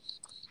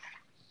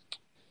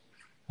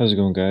How's it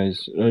going,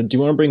 guys? Do you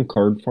want to bring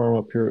Card Farm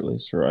up here at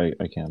least? Or I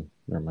can.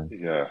 Never mind.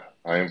 Yeah,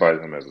 I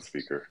invited him as a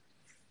speaker.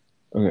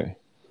 Okay.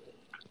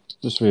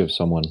 Just so we have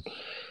someone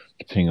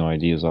to ping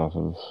ideas off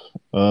of.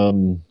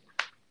 Um,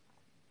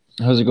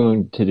 how's it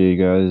going today,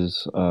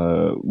 guys?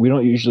 We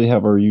don't usually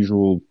have our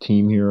usual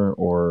team here,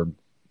 or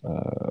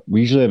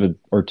we usually have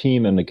our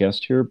team and a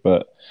guest here,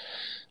 but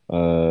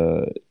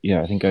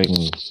yeah, I think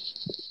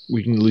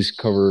we can at least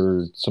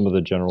cover some of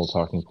the general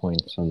talking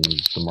points on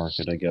the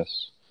market, I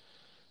guess.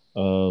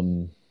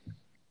 Um,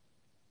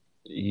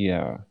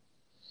 yeah.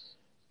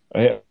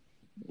 I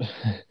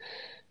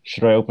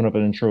should I open up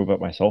an intro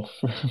about myself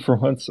for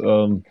once?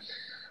 Yeah.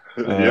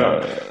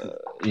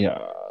 Yeah,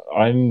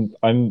 I'm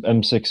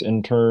M6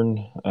 intern.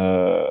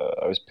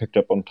 I was picked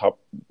up on top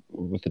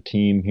with the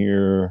team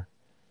here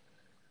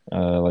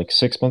like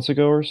 6 months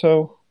ago or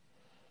so.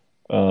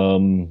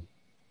 Um,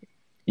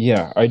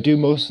 yeah, I do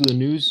most of the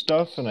news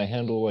stuff and I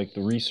handle like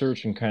the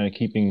research and kind of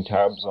keeping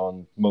tabs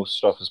on most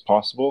stuff as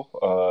possible.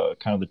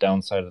 Kind of the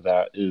downside of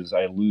that is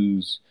I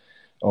lose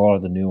a lot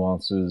of the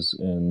nuances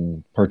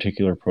in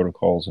particular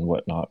protocols and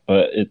whatnot.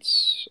 But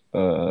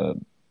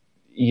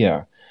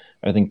yeah,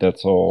 I think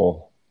that's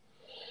all.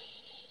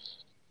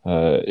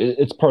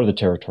 It's part of the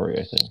territory.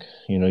 I think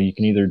you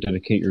can either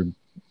dedicate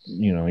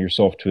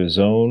yourself to a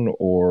zone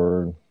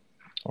or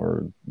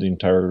the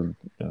entire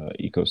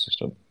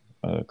ecosystem,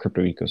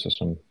 crypto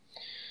ecosystem,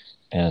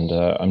 and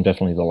I'm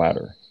definitely the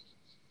latter.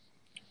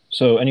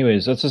 So,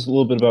 anyways, that's just a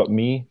little bit about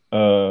me.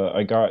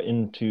 I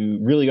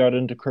really got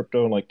into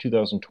crypto in like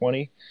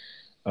 2020.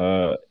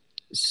 Uh,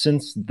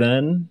 since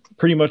then,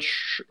 pretty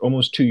much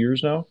almost 2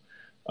 years now.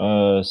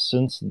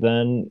 Since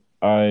then,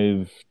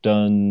 I've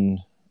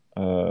done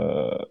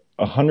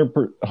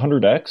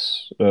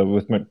 100x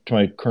with my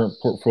current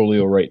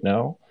portfolio right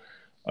now,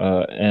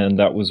 and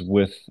that was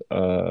with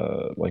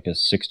like a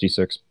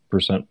 66%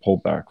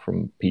 pullback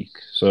from peak.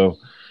 So,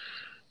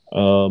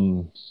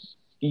 um,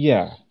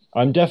 yeah,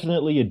 I'm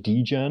definitely a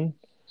degen.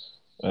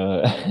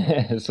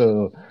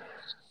 So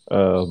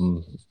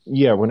um,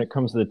 yeah, when it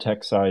comes to the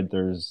tech side,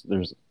 there's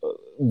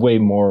way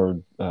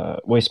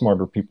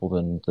smarter people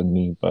than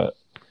me. But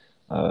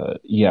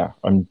yeah,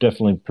 I'm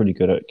definitely pretty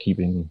good at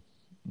keeping,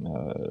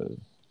 uh,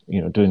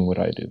 doing what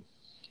I do.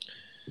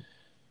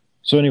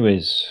 So,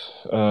 anyways,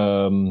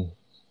 um,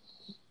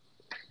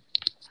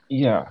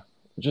 yeah,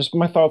 just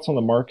my thoughts on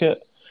the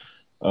market.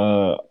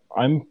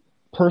 I'm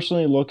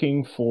personally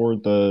looking for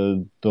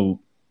the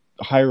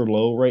higher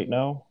low right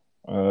now.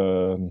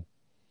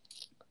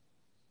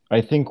 I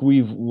think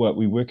we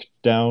wicked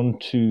down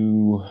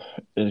to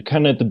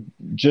kind of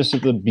just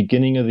at the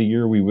beginning of the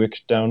year we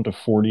wicked down to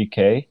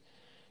 40K,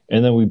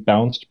 and then we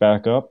bounced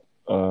back up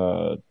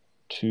to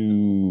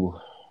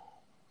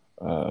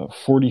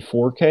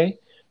 44K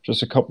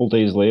just a couple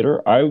days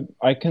later.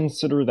 I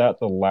consider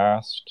that the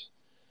last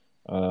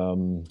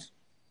um,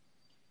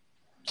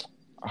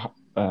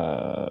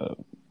 uh,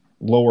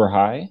 lower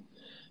high,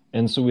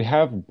 and so we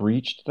have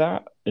breached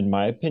that in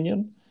my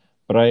opinion.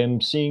 But I am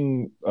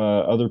seeing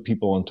other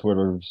people on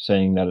Twitter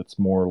saying that it's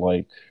more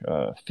like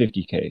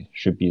 50K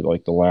should be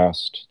like the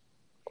last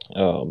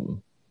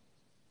um,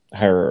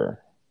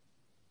 higher,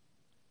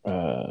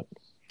 uh,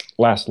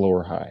 last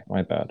lower high.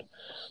 My bad.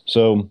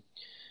 So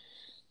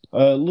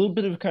a little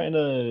bit of kind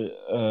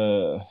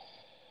of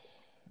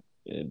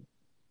it,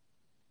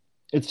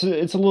 it's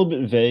a little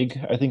bit vague.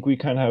 I think we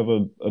kind of have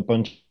a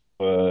bunch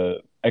of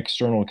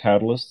external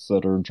catalysts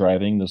that are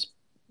driving this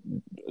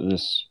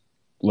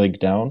leg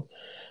down.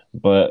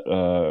 But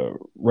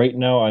right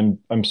now,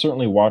 I'm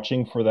certainly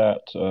watching for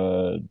that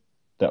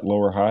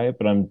lower high,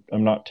 but I'm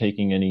not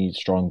taking any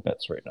strong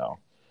bets right now,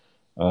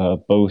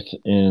 both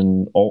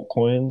in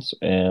altcoins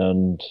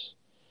and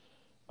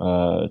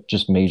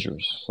just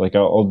majors. Like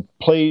I'll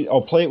play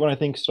it when I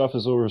think stuff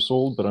is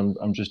oversold, but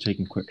I'm just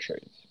taking quick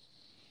trades.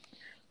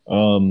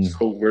 Um,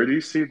 So where do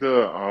you see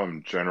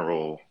the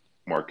general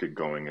market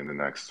going in the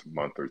next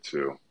month or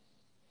two?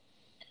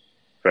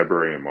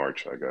 February and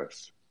March, I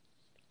guess.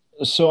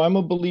 so I'm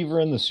a believer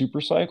in the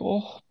super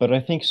cycle, but I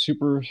think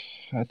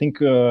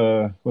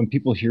when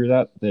people hear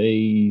that,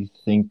 they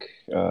think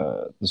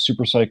the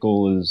super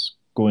cycle is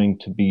going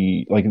to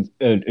be like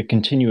a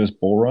continuous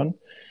bull run.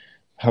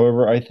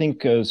 However, I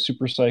think a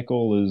super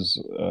cycle is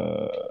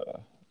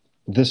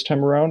this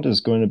time around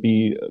is going to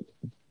be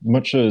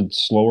much a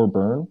slower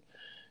burn,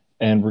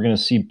 and we're going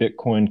to see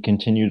Bitcoin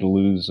continue to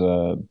lose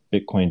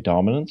Bitcoin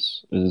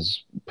dominance.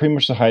 Is pretty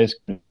much the highest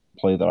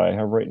play that I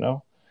have right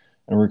now,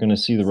 and we're going to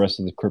see the rest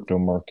of the crypto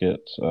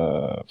market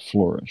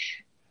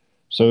flourish.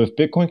 So if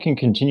Bitcoin can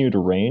continue to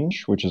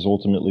range, which is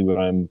ultimately what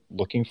I'm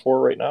looking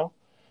for right now,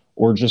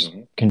 or just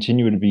Hmm.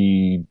 continue to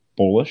be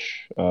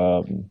bullish,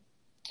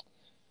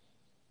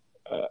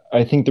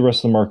 I think the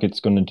rest of the market's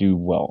going to do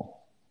well.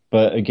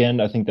 But again,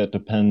 I think that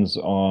depends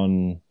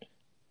on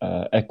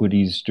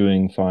equities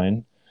doing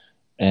fine,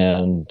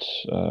 and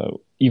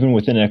even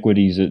within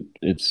equities,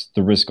 it's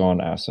the risk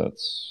on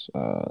assets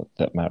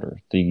that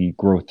matter, the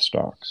growth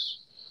stocks.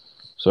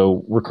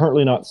 So we're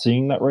currently not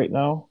seeing that right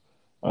now.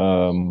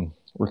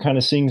 We're kind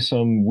of seeing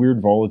some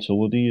weird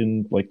volatility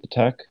in like the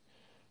tech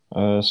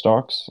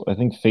stocks. I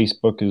think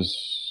Facebook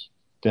is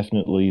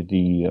definitely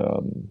the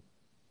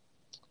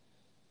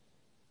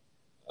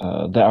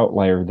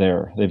outlier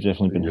there. They've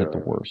definitely been hit the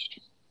Yeah, worst.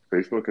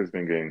 Facebook has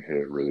been getting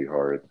hit really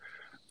hard.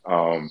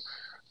 Um,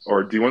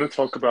 or do you want to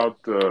talk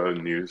about the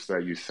news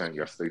that you sent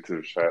yesterday to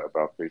the chat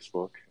about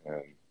Facebook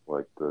and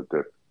like the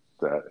dip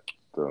that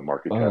the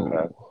market cap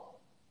had? Oh,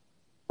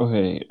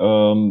 okay.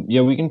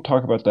 Yeah, we can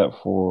talk about that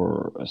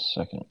for a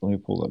second. Let me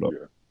pull that up.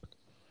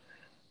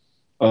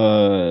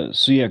 Yeah.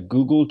 So yeah,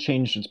 Google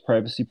changed its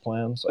privacy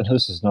plans. I know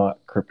this is not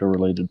crypto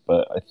related,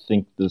 but I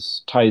think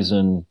this ties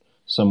in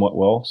somewhat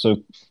well. So,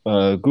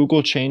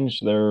 Google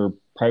changed their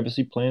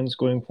privacy plans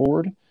going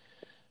forward,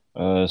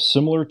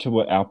 similar to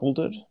what Apple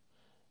did.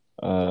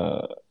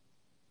 Uh,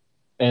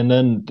 and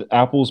then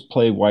Apple's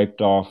Play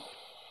wiped off,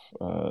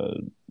 uh,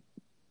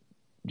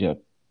 yeah,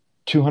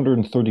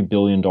 $230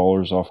 billion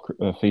off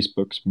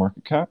Facebook's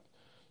market cap.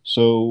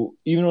 So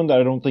even on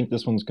that, I don't think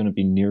this one's going to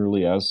be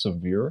nearly as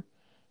severe,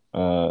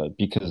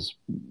 because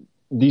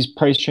these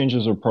privacy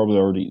changes are probably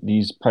already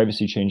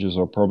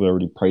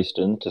priced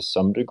in to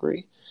some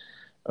degree.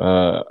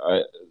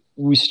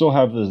 We still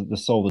have the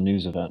sell the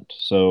news event.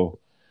 So,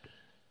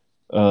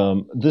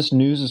 this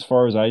news, as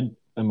far as I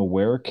am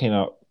aware, came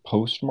out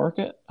post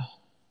market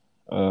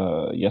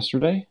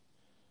yesterday.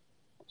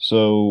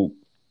 So,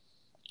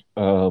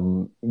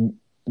 um,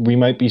 we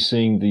might be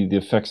seeing the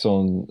effects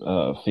on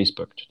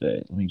Facebook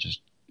today. Let me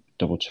just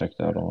double check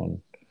that Yeah.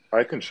 on.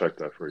 I can check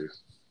that for you.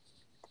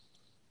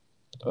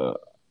 Uh,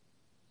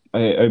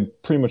 I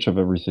pretty much have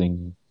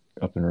everything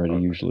up and ready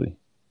Okay. usually.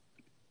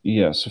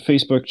 Yeah, so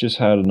Facebook just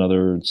had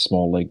another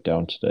small leg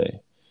down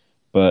today,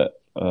 but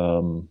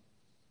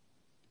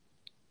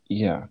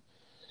yeah,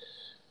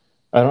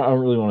 I don't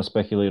really want to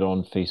speculate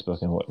on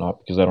Facebook and whatnot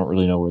because I don't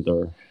really know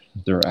where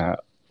they're at,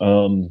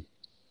 and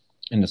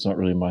it's not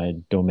really my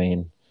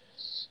domain.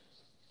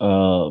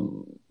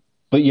 Um,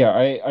 but yeah,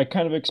 I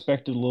kind of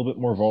expected a little bit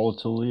more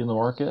volatility in the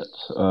market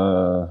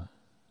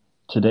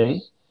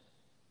today,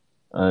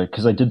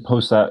 because I did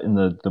post that in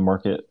the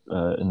market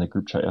in the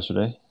group chat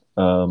yesterday.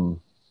 Um,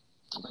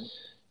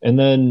 and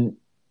then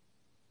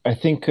I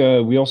think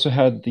we also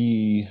had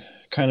the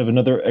kind of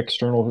another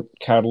external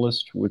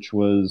catalyst, which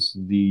was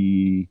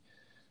the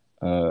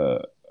uh,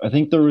 I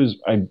think there was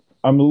I'm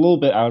a little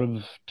bit out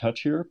of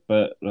touch here,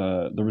 but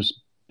there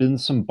was been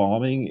some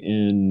bombing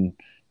in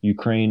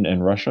Ukraine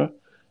and Russia,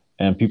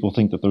 and people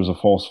think that there's a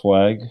false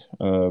flag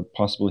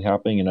possibly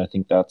happening, and I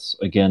think that's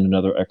again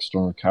another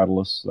external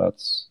catalyst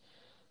that's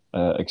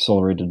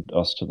accelerated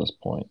us to this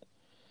point.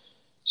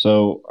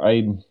 So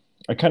I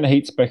kind of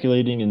hate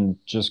speculating and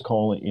just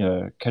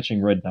calling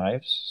catching red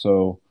knives.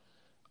 So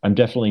I'm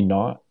definitely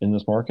not in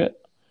this market,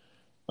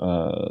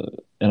 uh,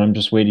 and I'm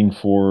just waiting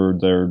for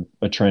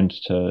a trend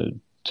to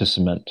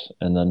cement,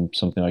 and then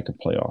something I could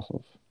play off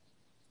of.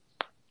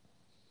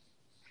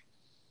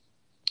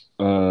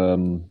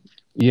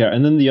 Yeah,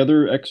 and then the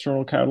other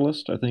external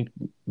catalyst, I think,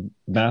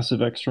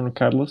 massive external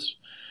catalyst,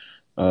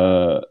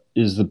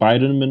 is the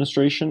Biden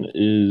administration.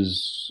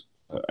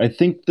 I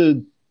think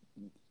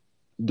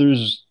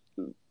there's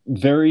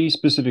very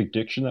specific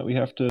diction that we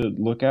have to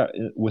look at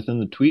within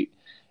the tweet,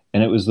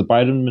 and it was the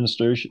Biden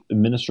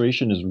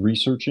administration is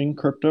researching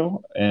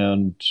crypto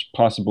and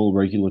possible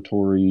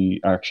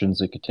regulatory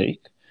actions it could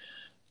take.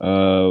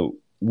 Uh,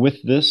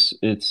 with this,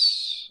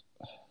 it's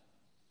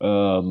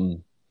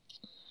um,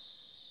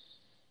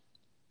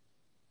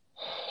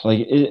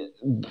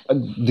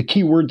 the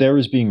key word there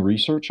is being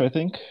research. I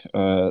think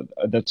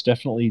that's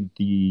definitely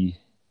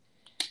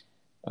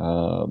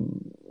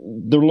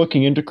they're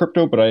looking into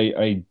crypto, but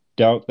I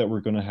doubt that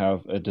we're going to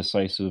have a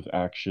decisive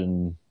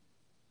action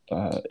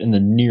in the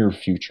near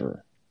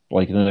future,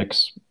 like in the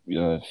next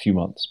few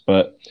months.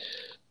 But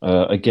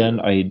again,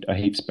 Yeah. I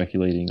hate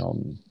speculating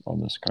on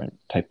this kind of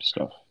type of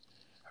stuff.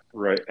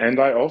 Right. And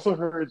I also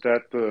heard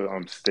that the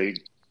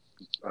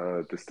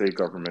state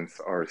governments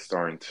are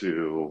starting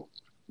to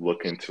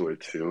look into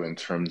it too in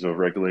terms of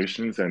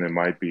regulations, and it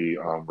might be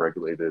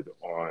regulated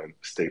on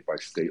state by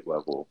state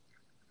level,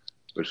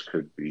 which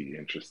could be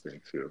interesting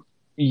too.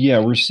 Yeah,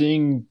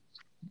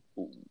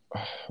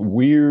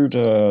 weird.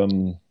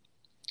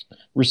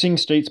 We're seeing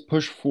states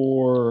push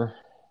for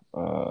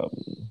um,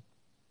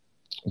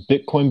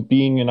 Bitcoin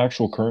being an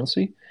actual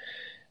currency,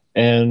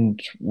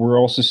 and we're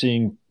also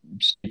seeing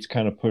states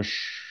kind of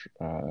push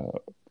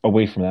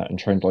away from that and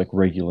trying to like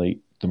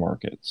regulate the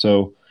market.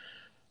 So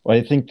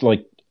I think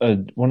like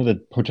one of the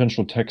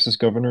potential Texas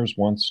governors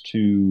wants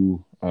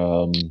to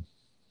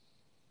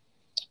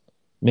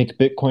make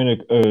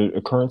Bitcoin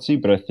a currency,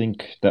 but I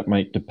think that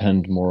might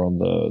depend more on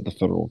the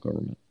federal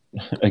government.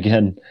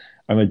 Again,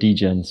 I'm a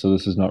degen, so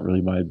this is not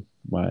really my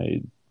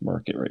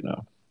market right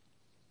now.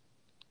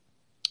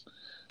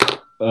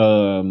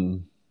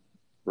 Um,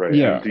 Right. And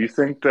yeah, do you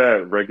think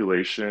that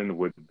regulation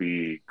would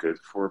be good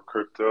for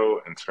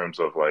crypto in terms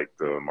of like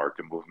the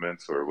market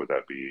movements, or would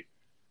that be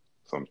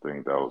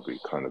something that would be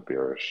kind of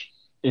bearish?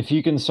 if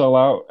you can sell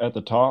out at the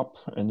top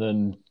and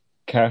then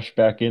cash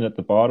back in at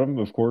the bottom,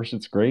 of course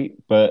it's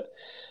great, but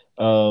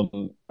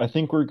I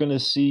think we're gonna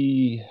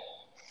see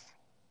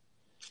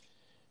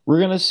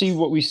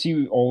what we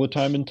see all the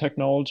time in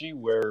technology,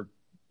 where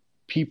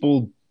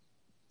people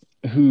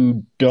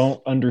who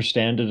don't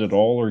understand it at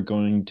all are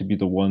going to be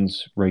the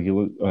ones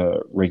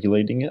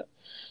regulating it.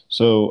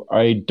 So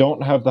I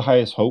don't have the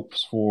highest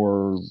hopes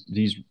for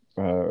these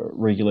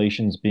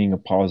regulations being a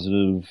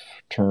positive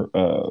for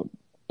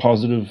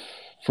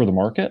the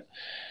market.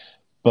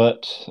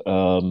 But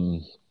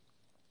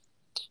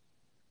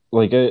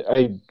like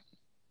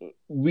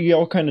we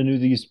all kind of knew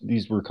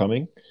these were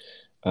coming,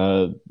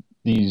 uh,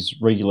 these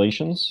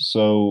regulations.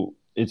 So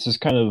it's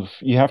just kind of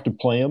you have to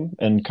play them,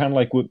 and kind of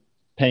like with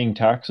paying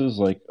taxes.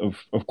 Like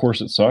of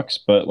course it sucks,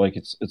 but like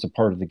it's a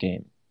part of the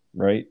game,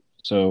 right?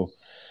 So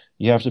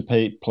you have to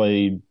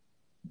play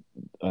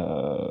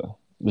uh,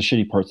 the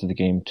shitty parts of the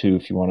game too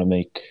if you want to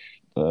make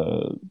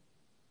the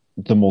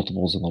the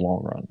multiples in the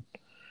long run.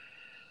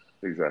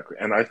 Exactly.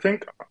 And I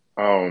think,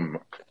 um,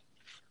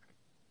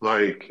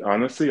 like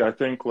honestly, I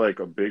think like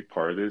a big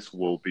part of this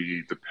will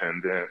be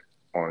dependent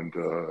on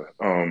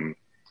the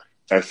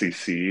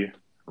SEC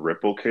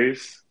Ripple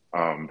case.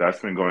 That's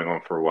been going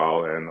on for a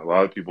while, and a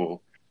lot of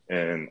people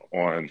in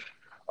on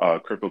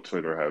crypto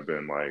Twitter have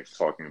been like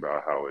talking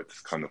about how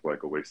it's kind of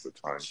like a waste of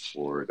time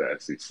for the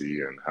SEC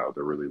and how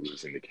they're really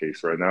losing the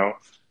case right now.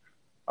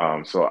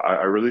 So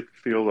I really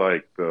feel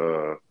like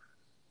the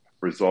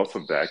results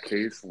of that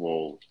case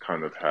will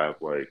kind of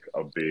have like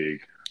a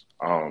big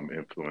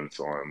influence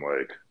on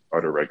like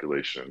other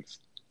regulations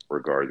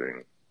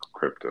regarding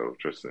crypto,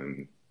 just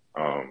in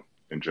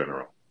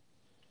general.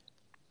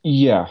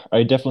 Yeah,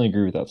 I definitely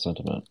agree with that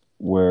sentiment.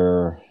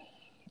 Where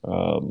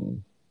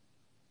um,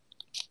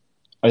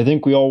 I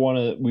think we all want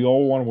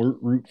to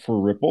root for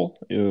Ripple,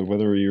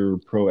 whether you're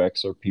pro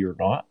XRP or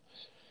not,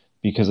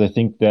 because I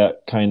think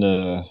that kind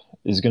of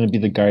is going to be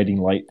the guiding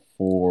light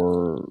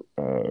for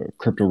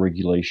crypto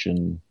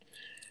regulation,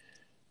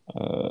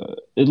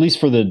 at least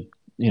for the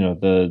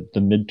the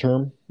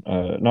midterm,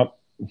 not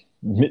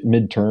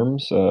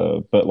midterms,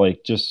 but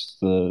like just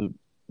the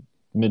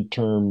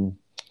midterm.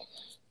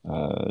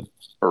 Uh,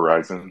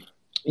 Horizon.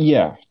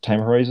 yeah, time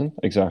horizon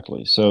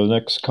exactly. So the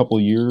next couple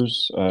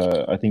years,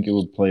 I think it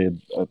would play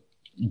a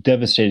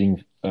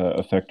devastating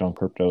effect on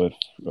crypto if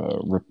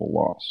Ripple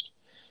lost.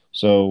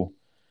 So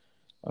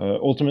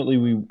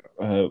ultimately,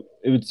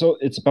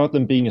 it's about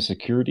them being a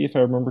security, if I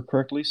remember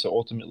correctly. So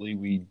ultimately,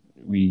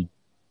 we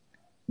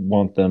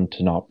want them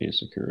to not be a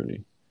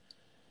security.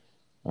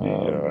 Yeah.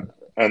 Um,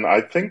 And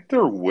I think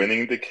they're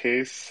winning the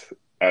case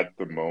at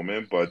the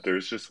moment, but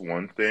there's just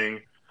one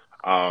thing.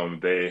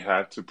 They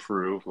had to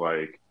prove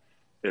like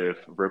if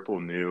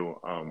Ripple knew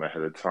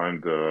ahead of time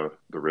the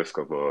risk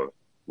of a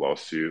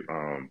lawsuit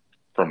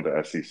from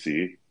the SEC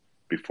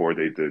before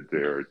they did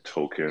their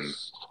token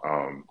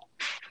um,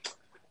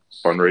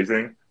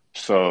 fundraising.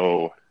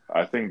 So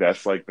I think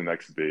that's like the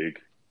next big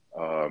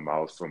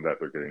milestone that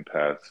they're getting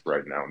past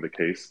right now in the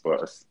case.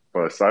 But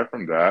aside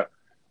from that,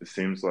 it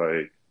seems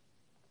like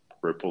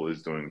Ripple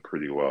is doing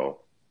pretty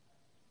well,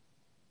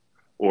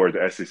 or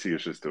the SEC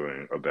is just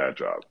doing a bad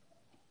job.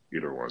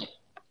 Either one.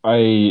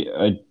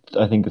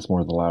 I think it's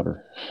more the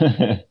latter.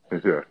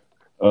 Yeah,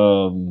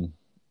 um,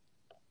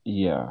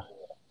 yeah,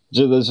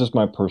 that's just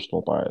my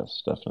personal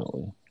bias,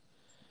 definitely.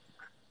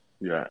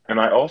 yeah. And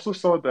I also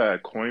saw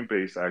that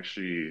Coinbase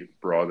actually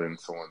brought in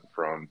someone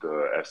from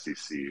the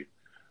SEC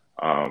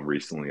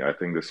recently. I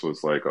think this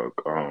was like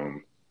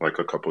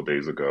a couple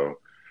days ago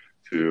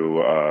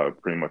to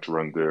pretty much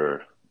run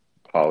their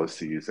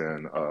policies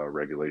and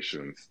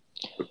regulations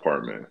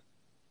department.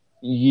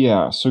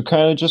 Yeah, so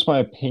kind of just my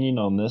opinion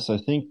on this. I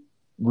think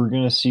we're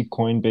gonna see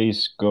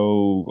Coinbase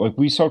go like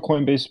we saw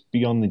Coinbase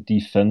be on the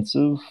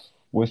defensive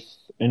with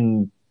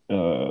in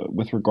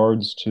with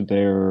regards to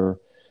their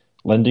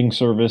lending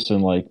service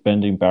and like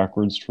bending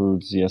backwards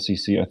towards the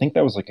SEC. I think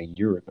that was like a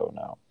year ago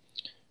now,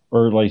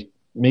 or like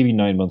maybe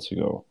 9 months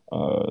ago.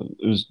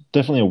 It was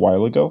definitely a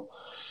while ago,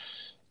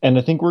 and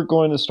I think we're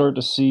going to start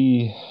to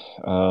see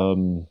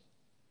um,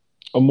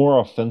 a more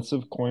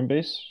offensive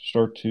Coinbase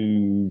start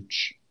to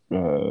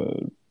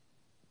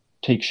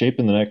take shape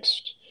in the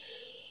next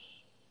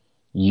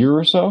year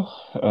or so.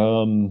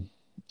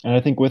 And I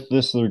think with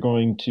this, they're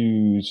going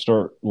to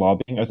start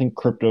lobbying. I think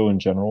crypto in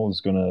general is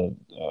going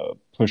to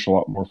push a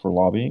lot more for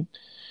lobbying.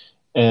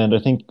 And I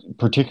think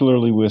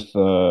particularly with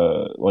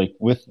like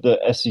with the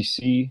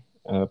SEC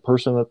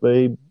person that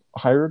they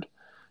hired,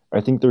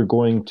 I think they're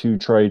going to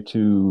try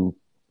to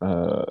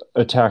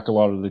attack a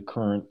lot of the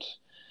current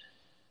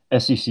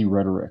SEC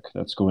rhetoric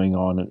that's going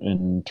on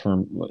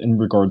in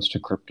regards to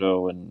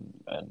crypto and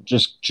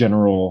just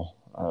general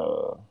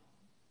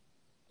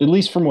at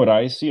least from what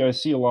I see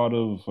a lot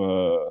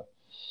of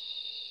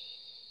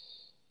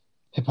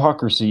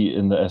hypocrisy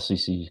in the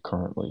SEC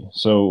currently.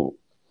 So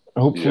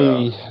Yeah,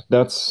 hopefully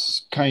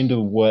that's kind of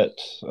what.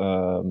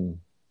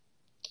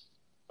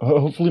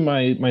 Hopefully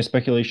my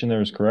speculation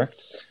there is correct,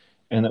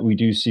 and that we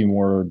do see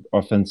more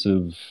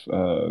offensive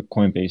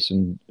Coinbase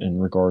in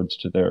regards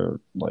to their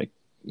like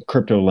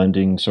crypto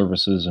lending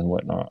services and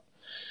whatnot.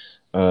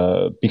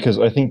 Because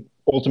I think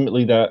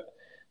ultimately that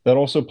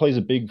also plays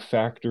a big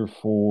factor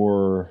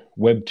for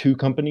Web 2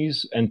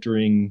 companies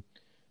entering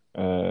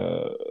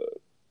uh,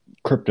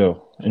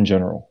 crypto in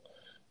general.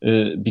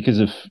 Because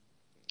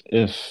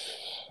if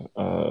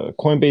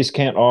Coinbase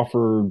can't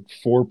offer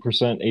 4%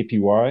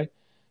 APY,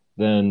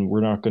 then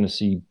we're not going to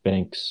see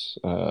banks.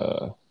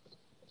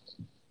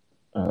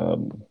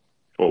 Um,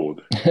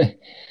 Fold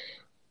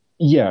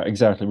yeah,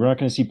 exactly. We're not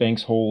going to see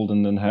banks hold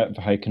and then have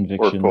high or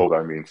conviction. fold.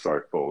 I mean,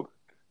 sorry, fold.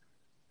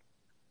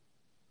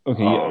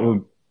 Okay, yeah,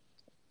 Um,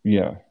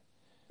 yeah.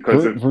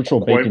 because if Virtual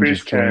bacon Coinbase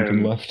just joined and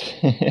can, left.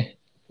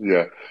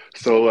 yeah.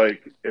 So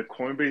like, if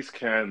Coinbase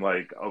can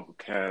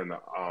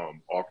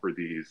offer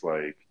these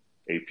like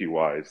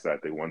APYs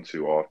that they want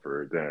to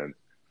offer, then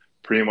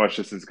pretty much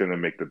this is going to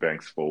make the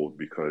banks fold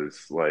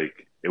because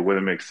like it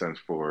wouldn't make sense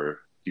for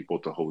people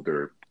to hold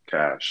their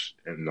cash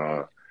in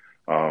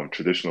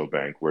traditional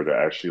bank where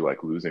they're actually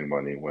like losing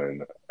money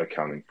when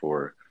accounting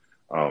for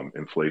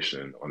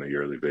inflation on a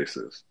yearly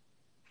basis.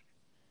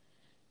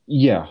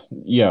 Yeah,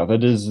 yeah,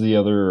 that is the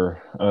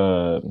other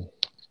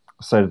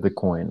side of the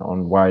coin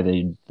on why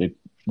they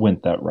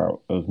went that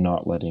route of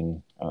not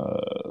letting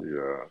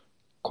Yeah.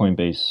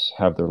 Coinbase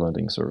have their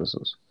lending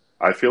services.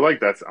 I feel like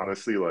that's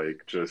honestly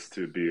like just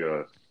to be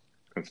a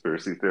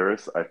conspiracy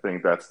theorist. I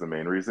think that's the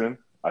main reason.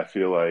 I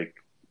feel like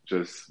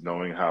just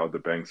knowing how the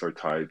banks are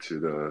tied to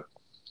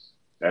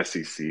the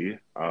SEC,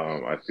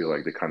 I feel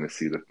like they kind of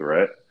see the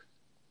threat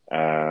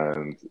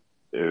and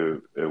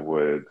it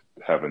would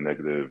have a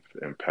negative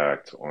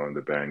impact on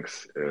the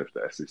banks if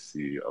the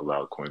SEC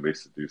allowed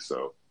Coinbase to do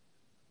so.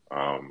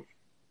 Um,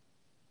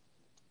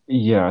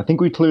 Yeah, I think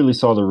we clearly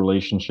saw the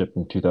relationship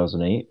in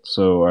 2008.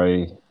 So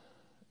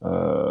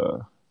uh,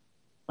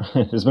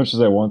 as much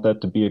as I want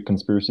that to be a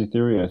conspiracy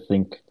theory, I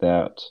think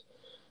that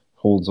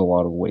holds a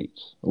lot of weight.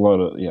 A lot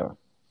of, yeah.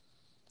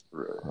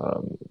 really.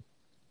 Um,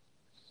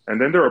 And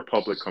then they're a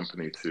public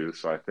company too,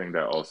 so I think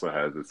that also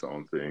has its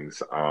own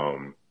things.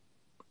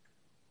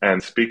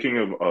 And speaking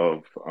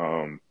of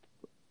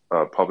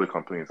public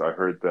companies, I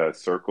heard that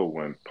Circle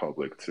went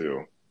public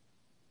too.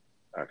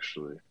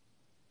 Actually,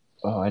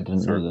 oh, I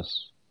didn't know Cir-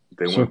 this.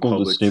 they went Circle the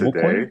public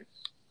stablecoin?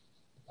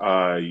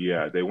 today.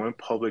 Yeah, they went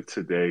public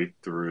today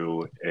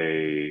through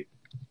a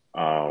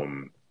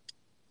um,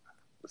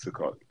 what's it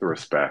called? Through a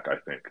SPAC, I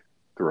think,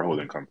 through a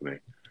holding company.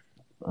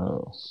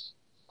 Oh,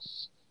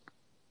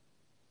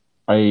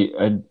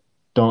 I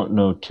don't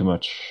know too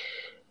much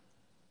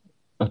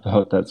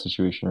about that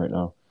situation right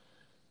now.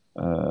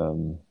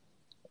 Um,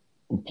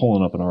 I'm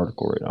pulling up an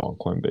article right now on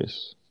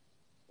Coinbase.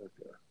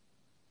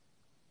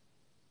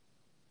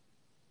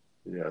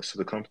 Yeah, so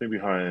the company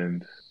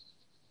behind,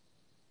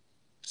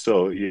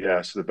 so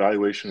yeah, so the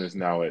valuation is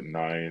now at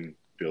 $9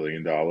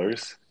 billion.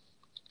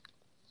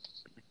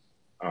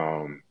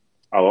 Um,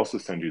 I'll also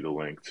send you the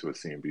link to a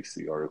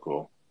CNBC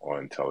article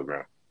on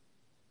Telegram.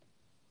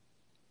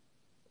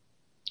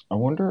 I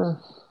wonder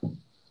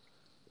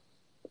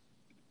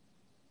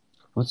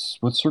what's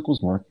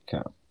Circle's market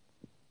cap?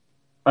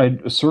 I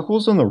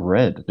Circle's in the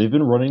red. They've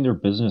been running their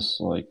business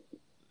like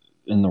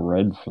in the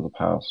red for the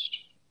past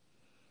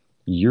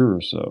year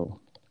or so.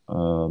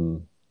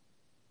 Um,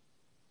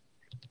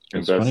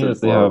 it's funny that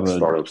Investors they have love a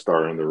startup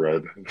star in the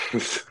red.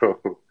 So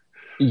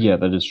yeah,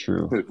 that is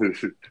true.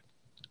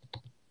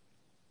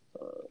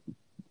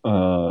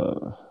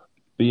 Uh,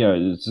 but yeah,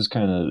 it's just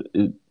kind of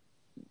it.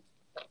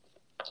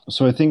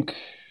 So I think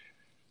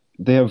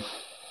they have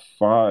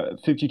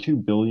 52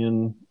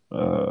 billion.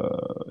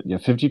 Yeah,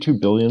 $52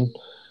 billion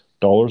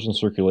in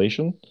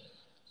circulation.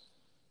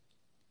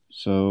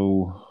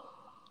 So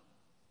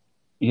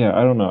yeah,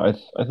 I don't know.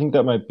 I think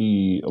that might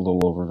be a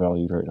little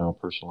overvalued right now,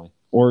 personally.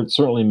 Or it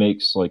certainly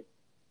makes like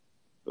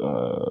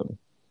uh,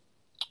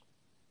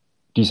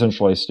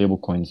 decentralized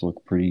stablecoins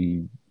look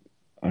pretty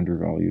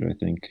undervalued. I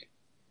think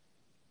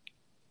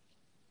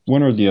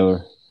one or the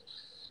other,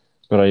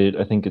 but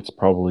I think it's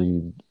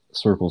probably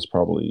Circle's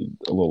probably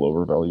a little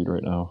overvalued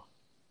right now,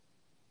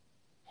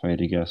 if I had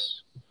to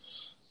guess.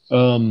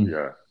 Um,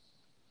 yeah,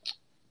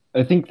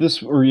 I think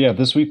this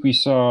week we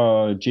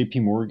saw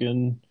J.P.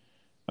 Morgan.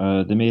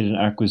 They made an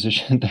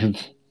acquisition.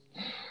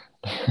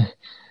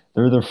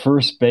 They're the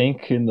first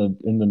bank in the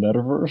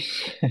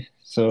metaverse.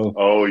 So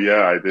oh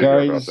yeah, I did hear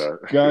about that.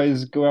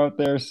 guys, go out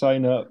there,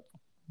 sign up,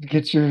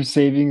 get your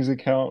savings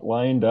account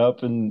lined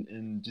up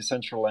in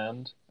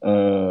Decentraland.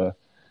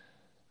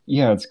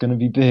 Yeah, it's gonna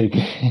be big.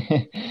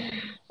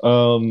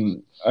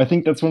 I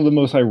think that's one of the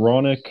most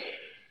ironic.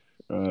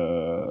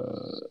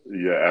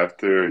 Yeah,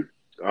 after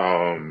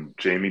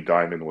Jamie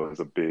Dimon was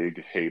a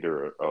big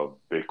hater of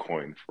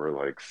Bitcoin for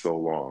like so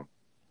long.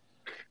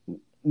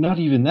 Not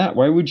even that.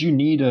 Why would you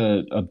need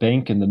a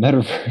bank in the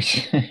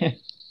metaverse?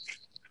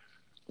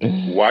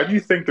 Why do you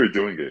think they're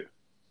doing it?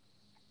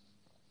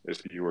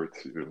 If you were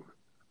to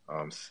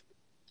um,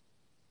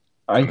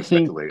 I kind of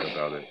think speculate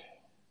about it.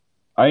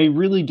 I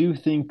really do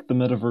think the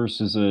metaverse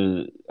is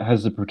a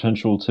has the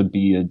potential to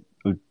be a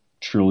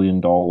trillion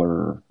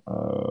dollar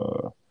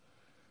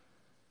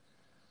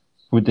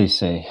would they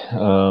say?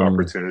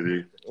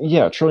 Opportunity.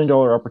 Yeah, $1 trillion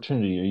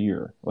opportunity a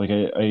year.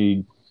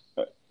 I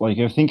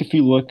think if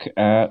you look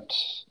at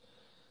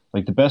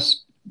like the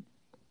best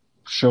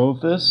show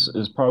of this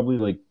is probably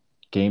like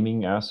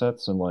gaming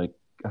assets and like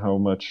how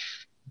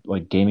much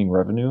like gaming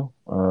revenue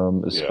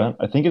is Yeah, spent.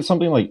 I think it's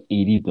something like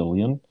 80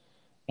 billion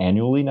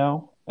annually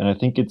now, and I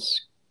think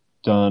it's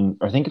done.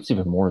 I think it's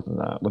even more than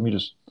that. Let me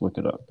just look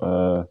it up.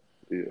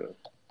 yeah,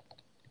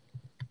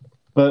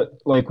 But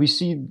like we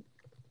see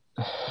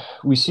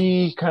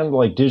kind of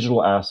like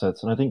digital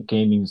assets, and I think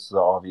gaming's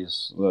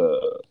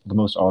the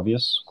most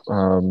obvious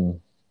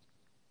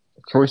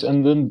choice.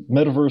 And then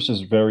metaverse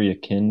is very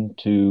akin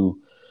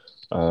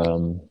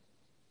um,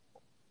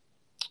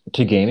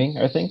 to gaming,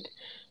 I think.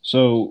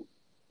 So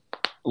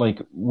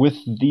like with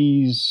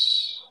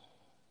these,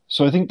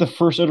 so I think the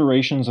first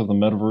iterations of the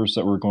metaverse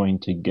that we're going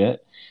to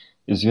get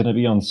is going to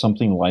be on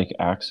something like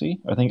Axie.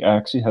 I think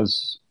Axie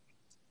has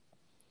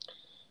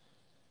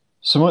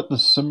somewhat the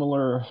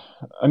similar.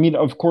 I mean,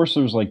 of course,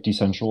 there's like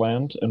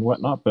Decentraland and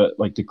whatnot, but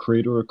like the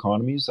creator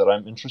economies that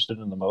I'm interested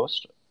in the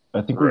most,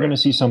 I think we're going right.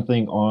 to see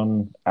something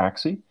on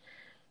Axie,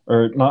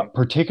 or Hmm. not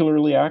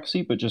particularly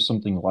Axie, but just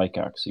something like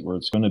Axie, where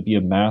it's going to be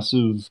a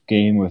massive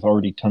game with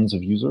already tons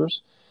of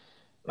users.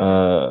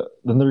 Hmm.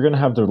 Then they're going to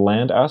have their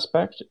land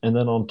aspect, and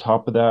then on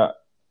top of that,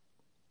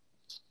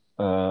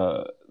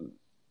 uh,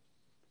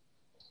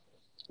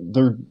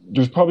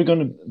 there's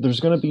going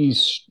to be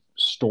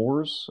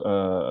stores.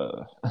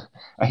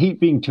 I hate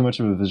being too much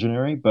of a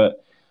visionary,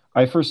 but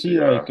I foresee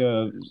Yeah. like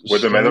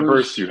With the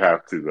metaverse, stores. you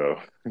have to though.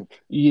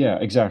 Yeah,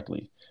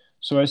 exactly.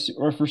 So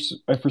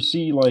I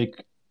foresee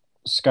like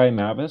Sky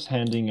Mavis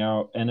handing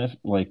out NF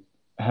like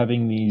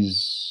having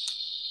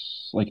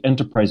these like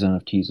enterprise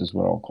NFTs is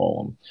what I'll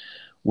call them,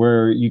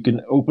 where you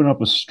can open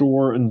up a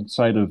store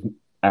inside of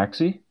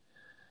Axie,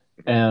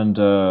 and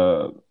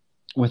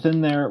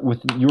within there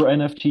with your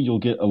NFT you'll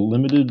get a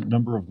limited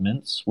number of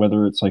mints,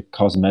 whether it's like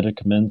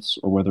cosmetic mints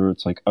or whether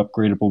it's like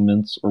upgradable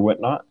mints or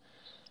whatnot.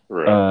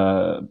 Right.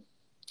 Uh,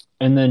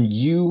 and then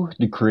you,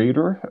 the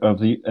creator of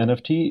the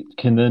NFT,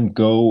 can then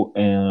go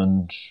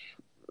and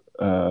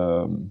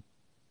um,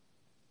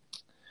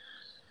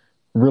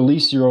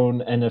 release your own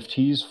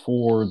NFTs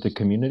for the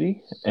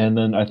community. And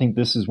then I think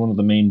this is one of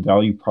the main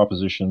value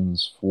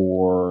propositions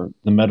for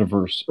the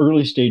metaverse,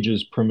 early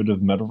stages primitive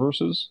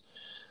metaverses.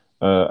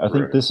 I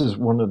think Right. this is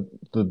one of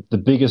the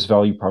biggest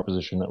value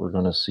proposition that we're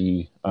going to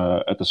see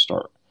at the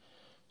start.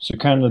 So,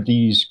 kind of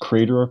these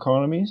creator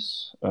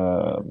economies.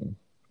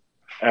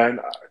 And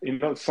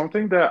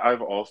something that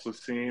I've also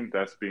seen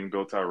that's being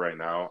built out right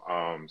now.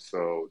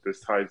 So this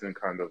ties in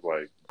kind of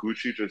like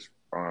Gucci just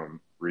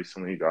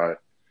recently got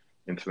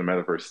into the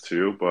metaverse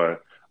too,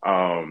 but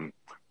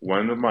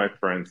one of my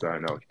friends that I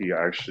know, he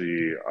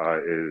actually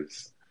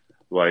is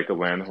like a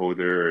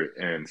landholder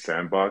in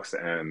Sandbox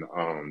and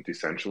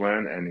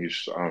Decentraland, and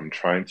he's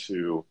trying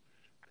to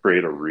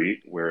create a REIT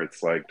where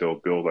it's like they'll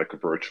build like a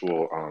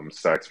virtual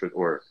Saks Fifth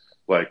or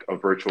like a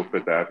virtual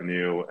Fifth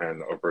Avenue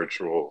and a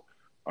virtual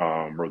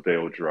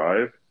Rodeo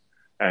Drive,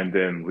 and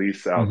then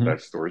lease out Mhm.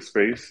 that store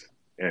space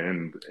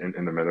in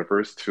the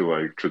metaverse to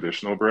like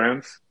traditional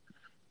brands,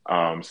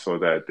 so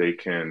that they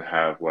can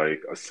have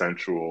like a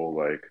central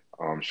like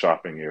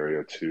shopping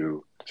area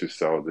to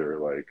sell their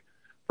like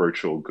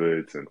virtual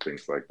goods and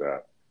things like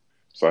that.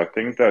 So I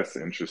think that's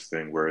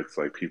interesting where it's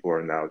like people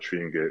are now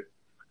treating it,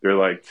 they're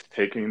like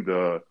taking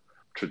the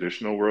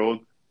traditional world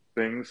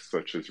things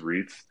such as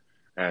REITs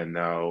and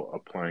now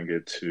applying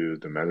it to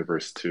the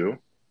metaverse too.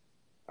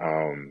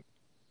 Um,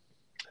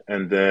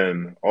 and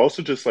then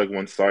also just like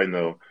one side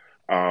note,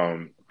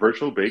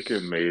 Virtual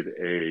Bacon made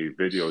a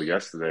video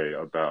yesterday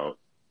about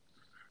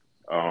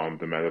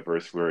the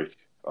metaverse where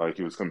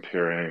he was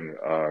comparing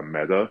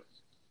Meta,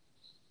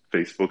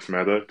 Facebook's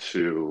Meta,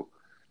 to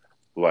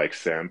like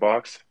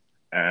Sandbox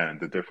and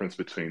the difference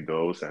between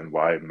those and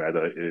why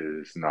Meta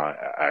is not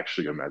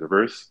actually a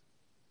metaverse.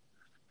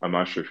 I'm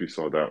not sure if you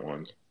saw that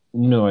one.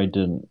 No, I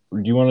didn't.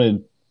 Do you want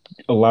to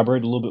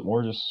elaborate a little bit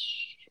more,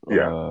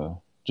 Yeah,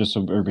 just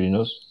so everybody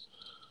knows?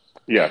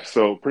 yeah.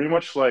 So pretty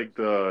much like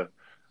and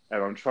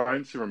I'm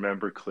trying to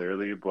remember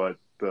clearly, but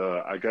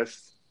I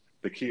guess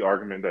the key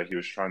argument that he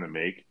was trying to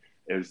make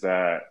is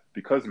that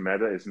because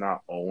Meta is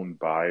not owned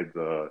by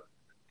the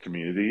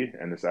community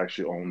and it's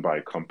actually owned by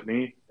a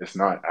company, it's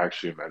not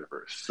actually a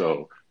metaverse.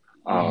 So,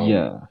 um,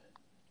 Yeah.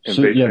 and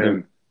So yeah,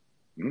 there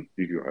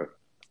you go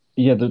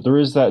ahead. there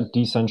is that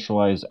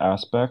decentralized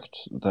aspect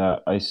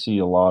that I see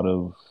a lot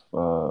of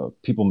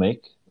people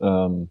make,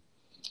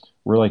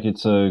 where like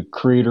it's a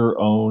creator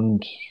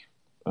owned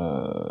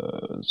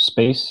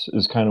space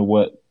is kind of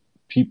what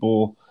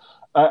people.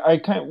 I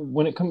kind of,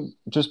 when it comes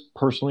just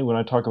personally when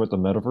I talk about the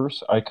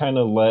metaverse, I kind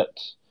of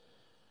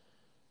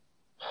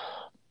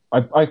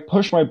I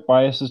push my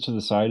biases to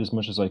the side as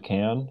much as I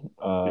can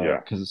Yeah,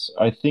 because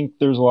I think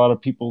there's a lot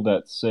of people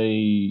that say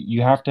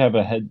you have to have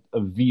a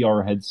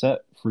VR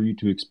headset for you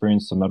to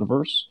experience the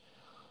metaverse.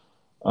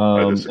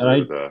 I And disagree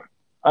with that.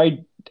 I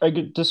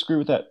disagree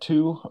with that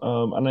too,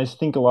 and I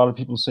think a lot of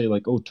people say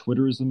like, "Oh,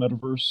 Twitter is the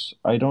metaverse."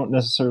 I don't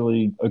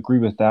necessarily agree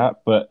with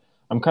that, but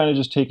I'm kind of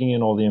just taking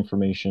in all the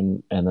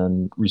information and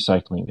then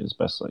recycling it as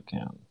best I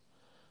can,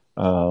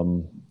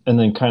 and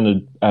then kind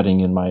of adding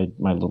in my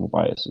little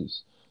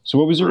biases. So,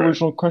 what was your Right.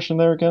 original question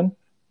there again?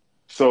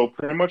 So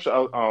pretty much, I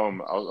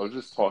was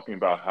just talking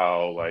about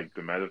how like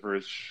the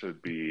metaverse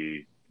should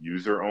be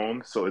user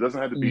owned. So it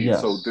doesn't have to be.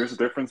 So Yes. there's a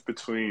difference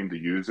between the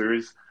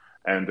users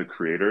and the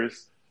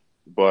creators,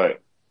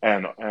 but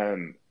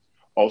and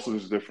also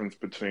there's a difference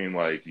between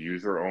like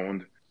user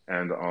owned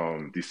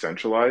and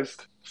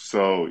decentralized.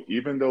 So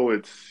even though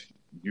it's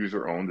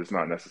user owned, it's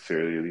not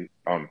necessarily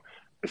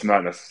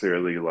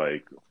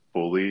like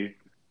fully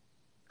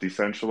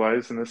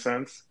decentralized in a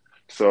sense.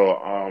 So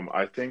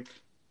I think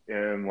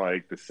in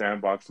like the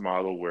sandbox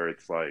model where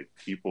it's like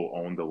people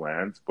own the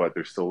land, but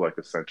there's still like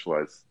a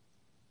centralized,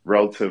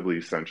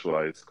 relatively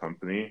centralized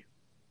company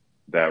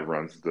that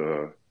runs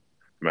the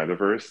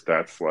metaverse.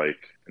 That's like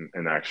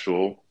an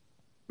actual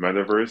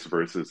metaverse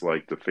versus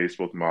like the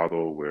Facebook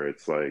model where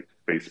it's like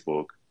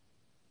Facebook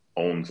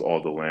owns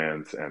all the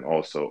lands and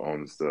also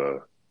owns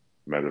the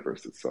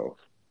metaverse itself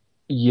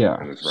Yeah.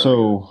 and is running it.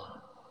 So,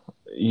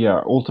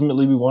 yeah,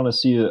 ultimately, we want to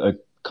see a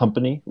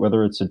company,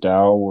 whether it's a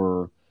DAO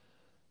or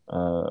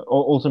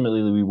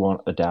ultimately we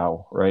want a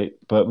DAO, right?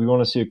 But we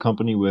want to see a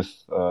company with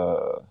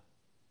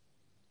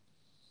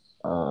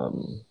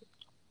um,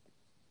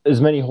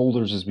 as many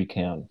holders as we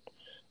can.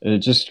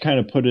 Just kind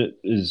of put it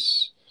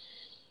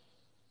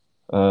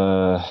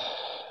uh,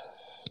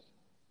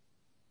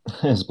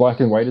 as black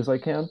and white as I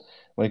can.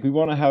 Like we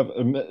want to have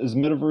as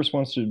metaverse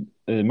wants to.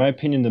 In my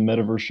opinion, the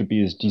metaverse should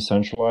be as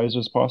decentralized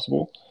as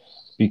possible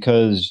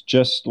because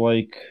just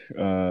like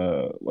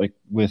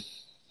with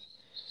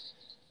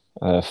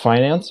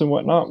finance and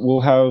whatnot,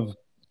 we'll have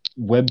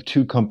Web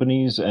 2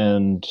 companies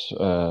and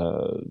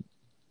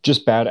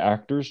just bad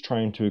actors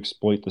trying to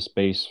exploit the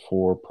space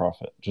for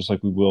profit, just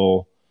like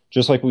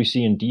we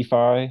see in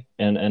DeFi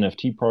and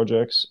NFT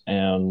projects,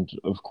 and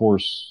of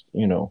course,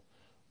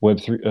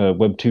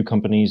 Web 2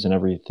 companies and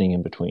everything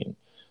in between.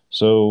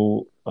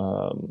 So,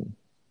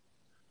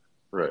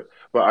 Right.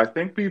 But I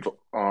think we've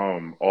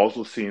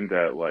also seen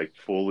that like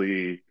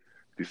fully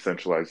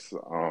decentralized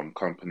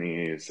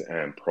companies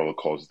and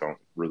protocols don't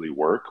really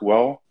work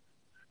well.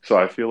 So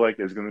I feel like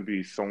it's going to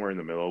be somewhere in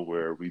the middle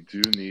where we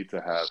do need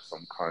to have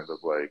some kind of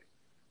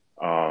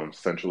like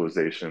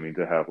centralization. We need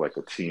to have like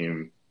a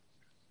team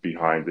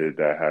behind it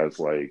that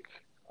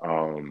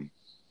um,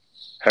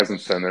 has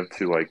incentive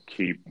to like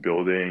keep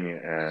building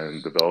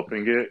and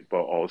developing it,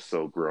 but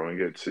also growing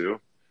it too,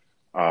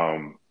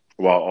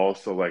 while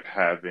also like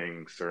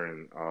having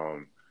certain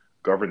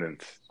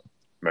governance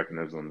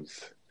mechanisms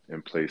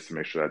in place to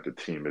make sure that the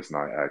team is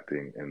not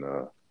acting in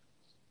a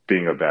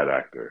being a bad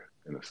actor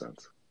in a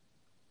sense.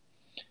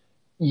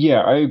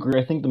 yeah, I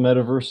agree. I think the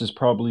metaverse is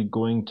probably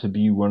going to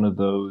be one of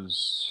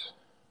those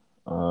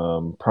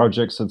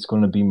projects that's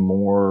going to be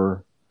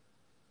more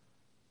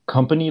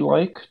company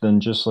like than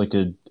just like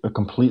a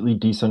completely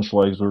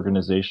decentralized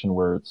organization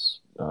where it's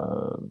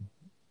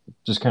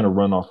just kind of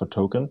run off a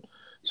token.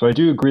 So I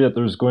do agree that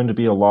there's going to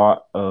be a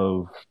lot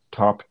of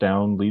top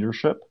down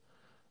leadership.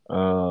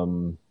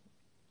 Um,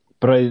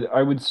 but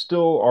I would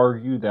still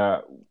argue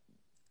that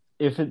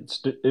if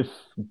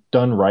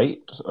done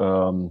right,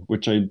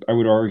 which I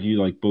would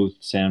argue like both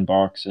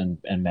Sandbox and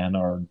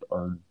Mana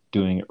are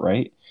doing it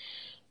right,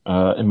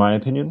 in my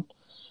opinion.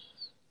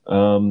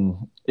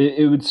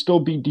 It would still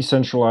be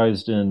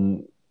decentralized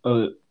in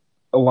a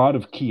lot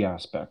of key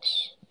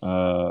aspects,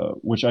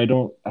 which I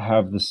don't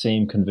have the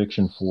same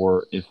conviction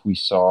for if we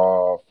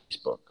saw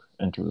Facebook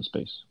enter the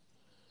space.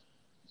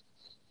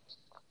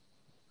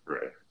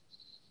 Right.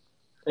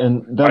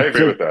 And I that's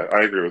agree with it. that.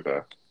 I agree with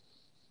that.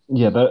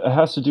 Yeah, that it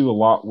has to do a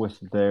lot with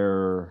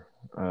their,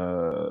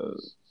 uh,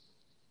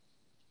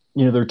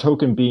 their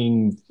token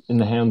being in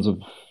the hands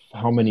of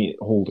how many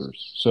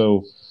holders.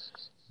 So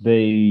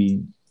they,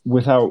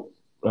 without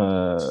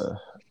a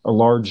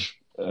large,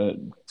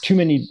 too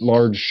many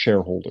large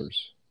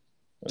shareholders.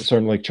 So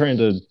I'm like trying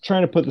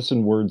to put this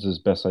in words as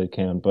best I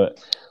can, but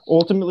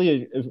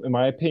ultimately, in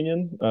my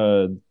opinion,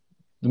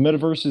 the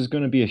metaverse is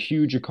going to be a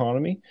huge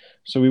economy.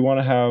 So we want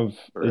to have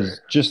Right. is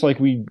just like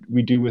we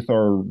do with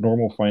our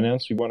normal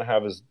finance. We want to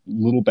have as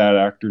little bad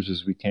actors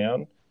as we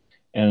can,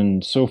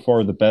 and so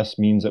far the best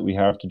means that we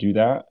have to do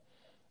that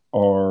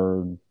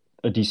are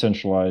a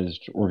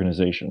decentralized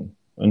organization.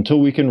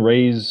 Until we can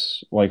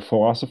raise like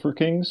philosopher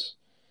kings,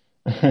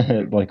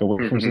 like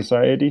away from Hmm.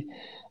 society,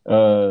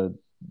 uh,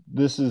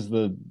 this is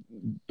the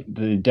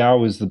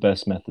DAO is the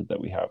best method that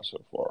we have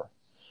so far.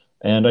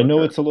 And I know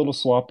Okay. it's a little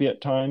sloppy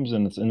at times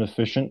and it's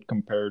inefficient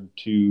compared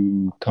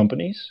to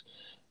companies,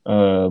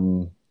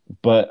 um,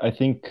 but I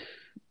think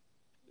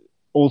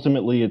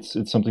ultimately it's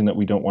something that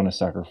we don't want to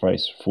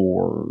sacrifice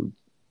for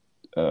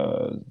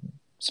uh,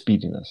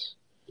 speediness.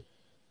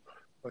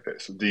 Okay.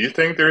 So do you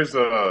think there's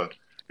a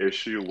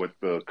issue with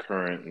the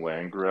current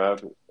land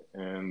grab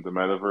in the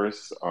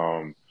metaverse?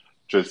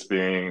 Just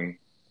being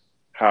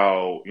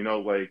how,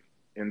 like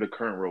in the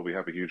current world we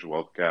have a huge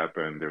wealth gap,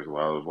 and there's a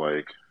lot of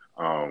like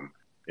um,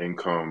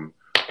 income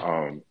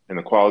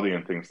inequality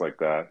and things like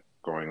that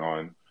going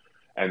on.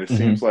 And it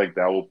seems Hmm. like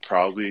that will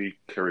probably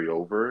carry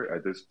over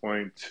at this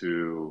point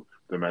to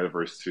the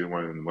metaverse too,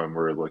 when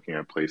we're looking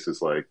at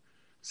places like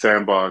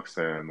Sandbox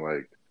and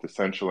like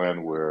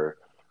Decentraland, where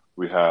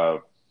we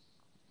have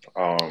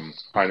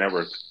high net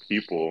worth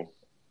people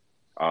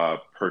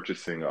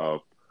purchasing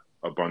up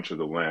a bunch of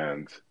the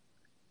land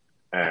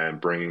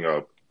and bringing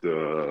up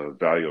the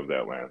value of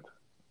that land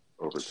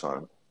over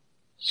time.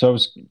 So I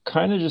was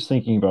kind of just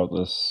thinking about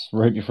this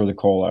right before the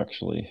call,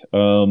 actually.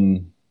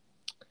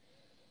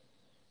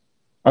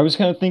 I was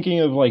kind of thinking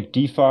of like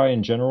DeFi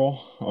in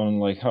general, on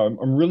like how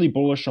I'm really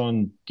bullish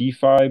on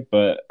DeFi,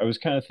 but I was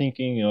kind of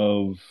thinking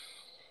of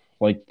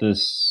like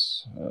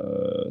this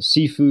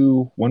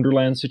Sifu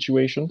Wonderland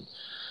situation.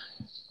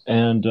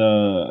 And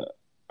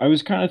I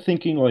was kind of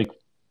thinking like,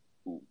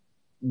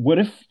 what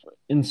if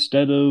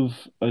instead of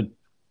a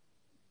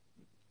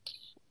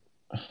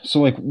so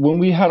like when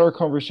we had our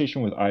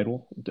conversation with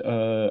Idle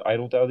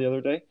DAO the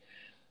other day,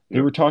 they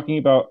Yep. were talking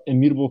about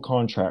immutable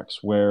contracts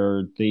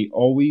where they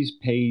always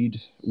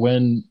paid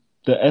when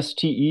the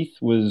ST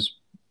ETH was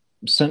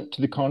sent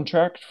to the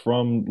contract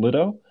from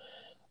Lido,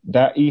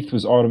 that ETH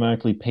was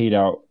automatically paid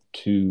out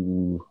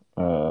to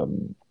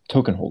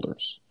token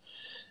holders.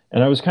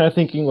 And I was kind of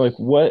thinking, like,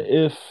 what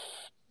if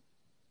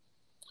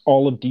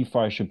all of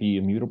DeFi should be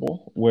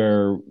immutable,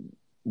 where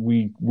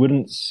we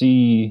wouldn't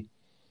see,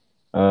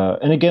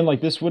 and again,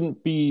 like this would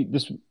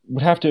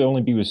have to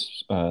only be with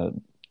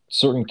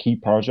certain key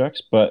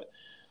projects, but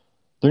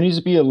there needs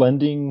to be a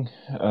lending.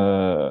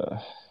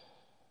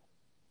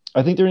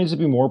 I think there needs to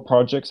be more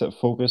projects that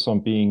focus on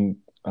being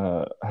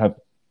have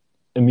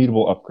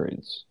immutable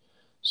upgrades.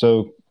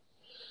 So,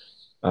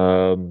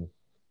 um,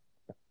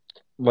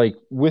 like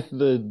with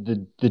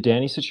the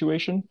Danny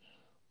situation,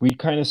 we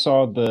kind of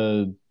saw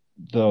the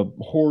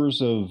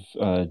horrors of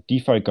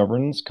DeFi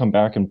governance come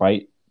back and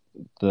bite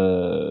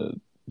the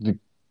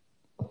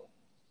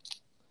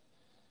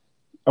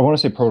I want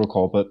to say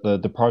protocol, but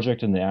the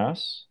project in the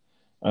ass.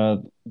 Uh,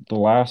 the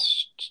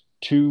last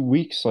 2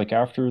 weeks, like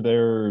after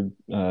their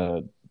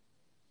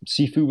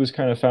Sifu was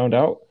kind of found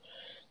out,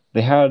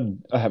 they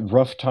had a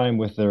rough time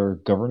with their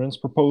governance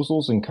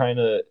proposals, and kind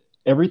of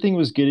everything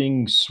was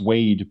getting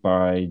swayed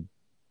by,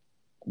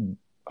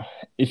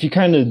 if you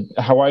kind of,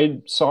 how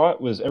I saw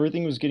it was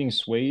everything was getting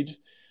swayed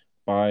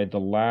by the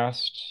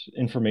last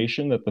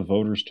information that the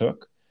voters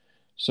took.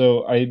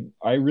 So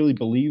I really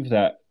believe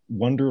that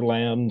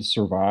Wonderland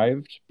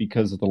survived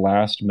because of the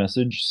last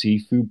message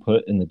Sifu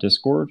put in the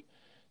Discord,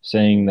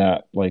 saying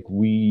that like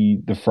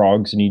we the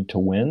frogs need to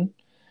win.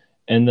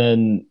 And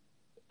then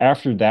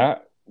after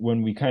that,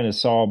 when we kind of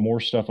saw more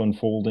stuff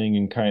unfolding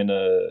and kind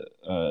of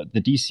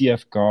the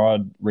DCF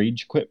God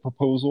rage quit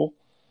proposal,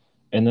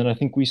 and then I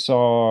think we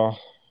saw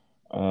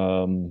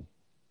um,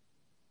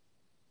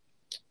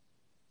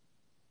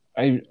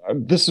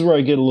 this is where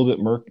I get a little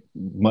bit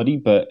muddy,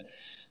 but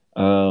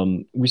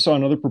we saw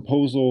another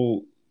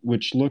proposal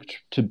which looked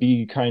to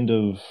be kind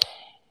of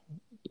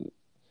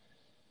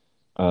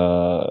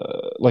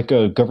like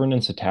a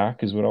governance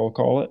attack, is what I'll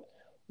call it,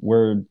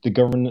 where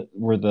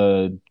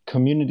the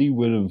community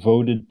would have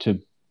voted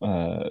to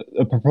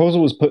a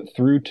proposal was put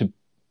through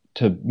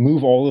to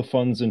move all the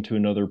funds into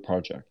another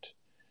project,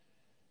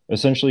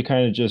 essentially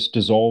kind of just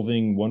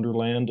dissolving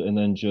Wonderland and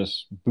then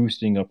just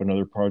boosting up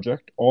another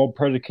project, all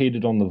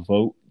predicated on the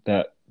vote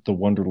that the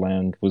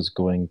Wonderland was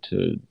going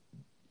to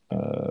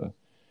uh,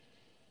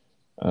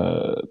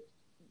 uh,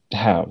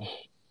 have.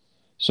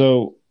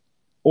 So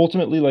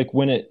ultimately, like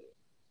when it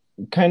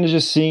kind of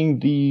just seeing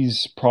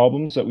these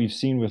problems that we've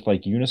seen with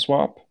like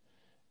Uniswap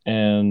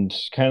and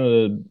kind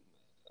of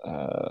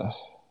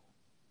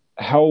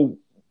how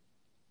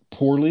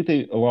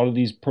poorly a lot of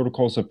these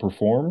protocols have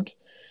performed,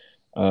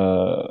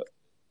 uh,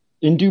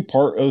 in due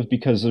part of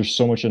because there's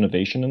so much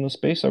innovation in the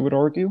space, I would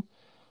argue.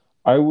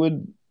 I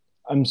would,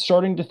 I'm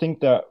starting to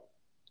think that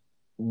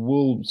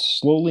we'll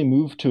slowly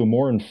move to a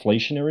more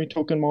inflationary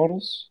token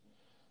models,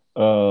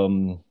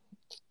 um,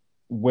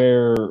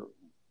 where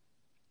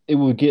it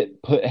will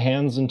get put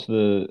hands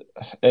into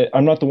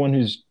I'm not the one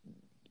who's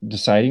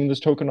deciding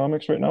this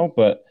tokenomics right now,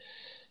 but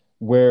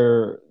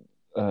where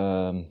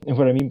and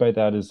what I mean by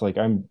that is like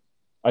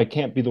I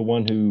can't be the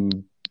one who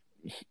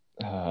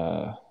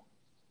uh,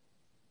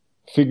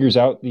 figures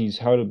out these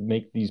how to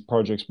make these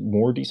projects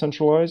more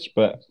decentralized.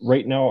 But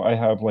right now I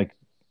have like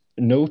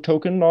no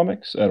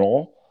tokenomics at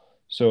all.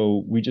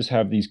 So we just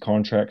have these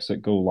contracts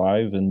that go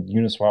live, and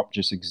Uniswap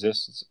just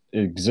exists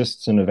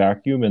in a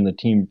vacuum, and the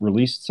team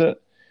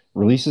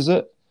releases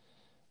it.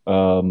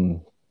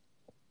 Um,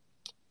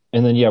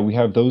 and then, yeah, we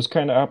have those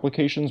kind of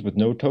applications with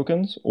no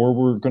tokens, or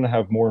we're going to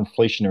have more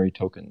inflationary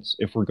tokens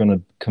if we're going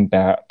to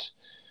combat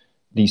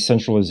the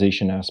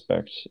centralization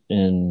aspect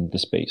in the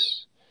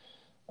space.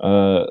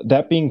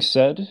 That being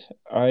said,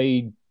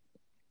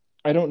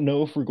 I don't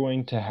know if we're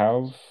going to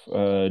have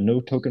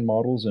no token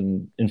models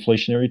and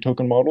inflationary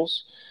token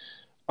models.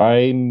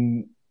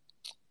 I'm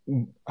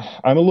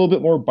I'm a little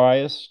bit more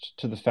biased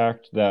to the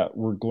fact that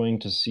we're going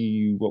to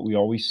see what we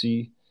always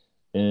see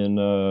in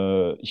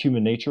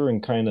human nature,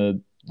 and kind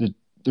of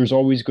there's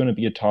always going to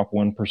be a top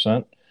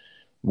 1%,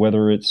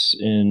 whether it's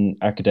in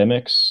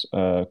academics,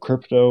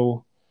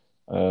 crypto,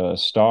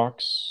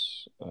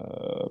 stocks,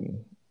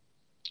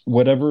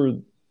 whatever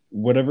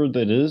whatever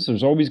that is.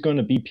 There's always going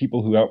to be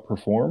people who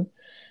outperform,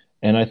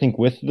 and I think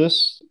with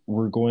this,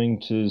 we're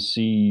going to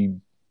see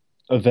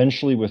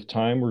eventually, with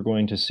time, we're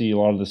going to see a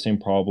lot of the same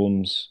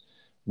problems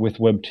with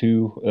Web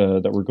 2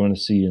 that we're going to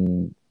see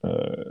in.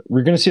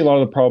 We're going to see a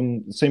lot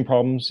of same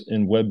problems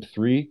in Web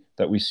 3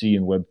 that we see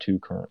in Web 2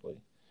 currently.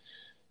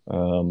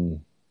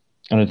 Um,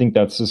 and I think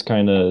that's just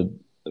kind of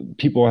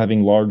people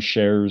having large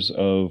shares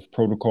of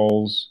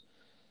protocols,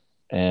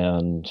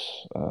 and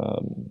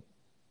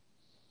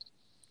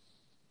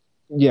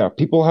yeah,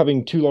 people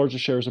having too large a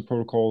shares of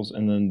protocols,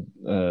 and then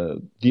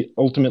the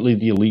ultimately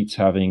the elites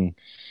having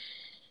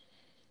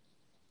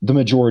the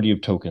majority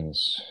of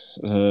tokens.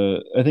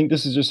 I think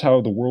this is just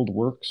how the world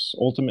works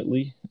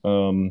ultimately.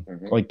 Hmm.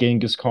 Like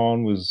Genghis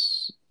Khan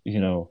was,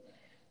 in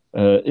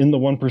the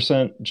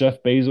 1%.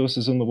 Jeff Bezos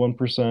is in the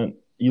 1%.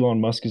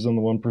 Elon Musk is in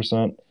the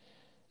 1%,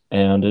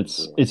 and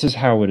it's just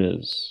how it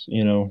is.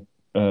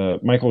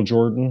 Michael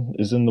Jordan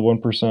is in the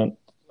 1%.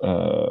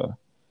 Uh,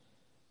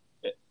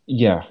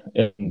 yeah,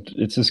 and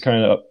it's just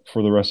kind of up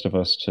for the rest of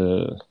us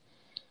to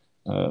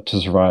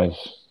survive.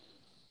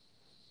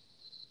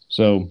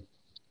 So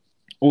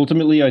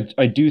ultimately,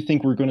 I do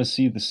think we're going to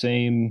see the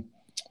same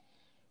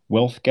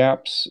wealth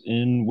gaps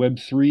in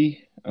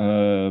Web3.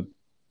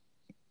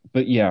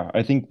 But yeah,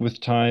 I think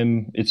with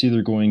time, it's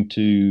either going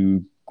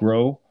to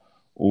grow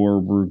or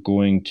we're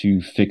going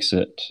to fix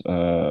it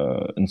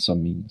in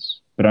some means.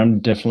 But I'm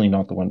definitely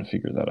not the one to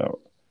figure that out.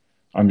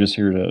 I'm just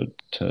here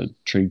to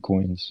trade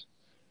coins,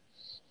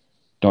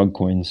 dog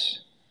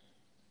coins.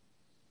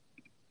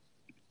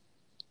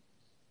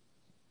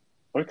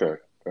 Okay,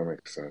 that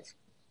makes sense.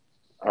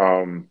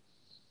 Um,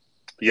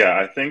 yeah,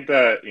 I think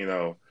that,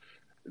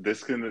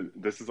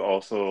 this is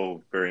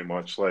also very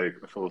much like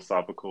a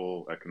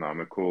philosophical,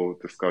 economical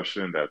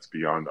discussion that's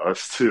beyond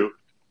us too.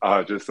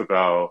 Just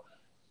about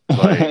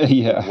like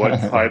what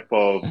Yeah. type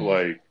of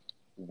like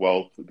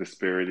wealth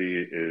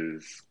disparity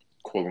is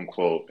quote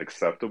unquote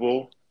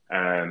acceptable,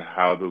 and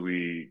how do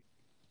we,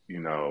 you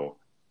know,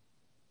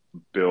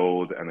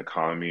 build an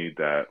economy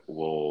that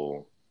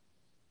will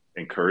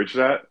encourage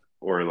that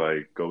or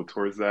like go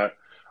towards that.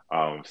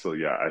 So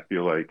yeah, I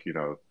feel like,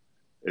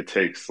 it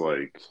takes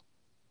like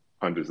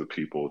hundreds of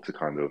people to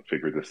kind of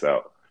figure this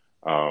out.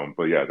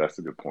 But yeah, that's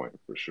a good point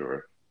for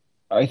sure.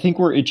 I think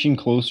we're itching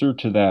closer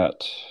to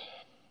that,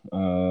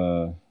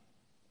 uh,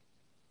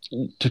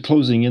 to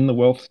closing in the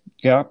wealth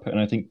gap, and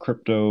I think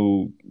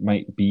crypto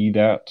might be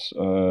that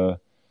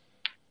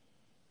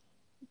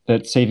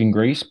saving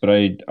grace, but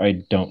I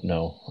don't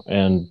know.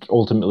 And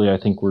ultimately, I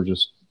think we're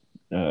just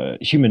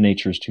human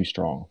nature is too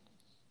strong.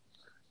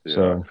 Yeah.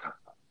 So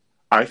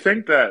I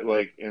think that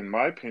like in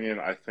my opinion,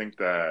 I think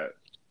the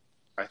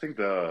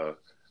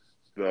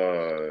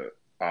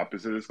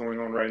opposite is going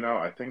on right now.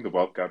 I think the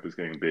wealth gap is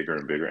getting bigger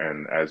and bigger,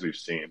 and as we've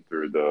seen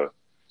through the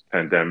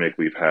pandemic,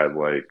 we've had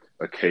like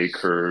a K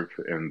curve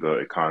in the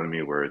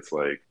economy where it's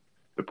like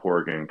the poor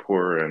are getting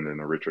poorer and then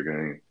the rich are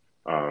getting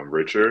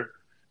richer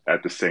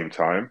at the same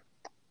time.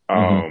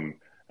 mhm. Um,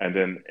 and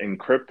then in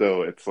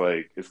crypto, it's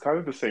like it's kind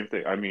of the same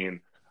thing. I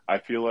mean, I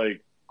feel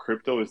like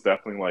crypto is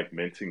definitely like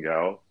minting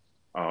out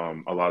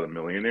a lot of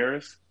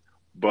millionaires,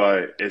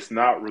 but it's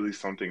not really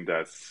something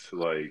that's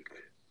like,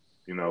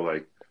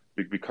 like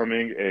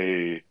becoming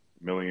a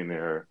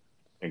millionaire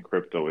in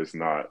crypto is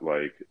not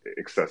like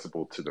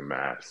accessible to the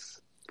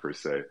mass per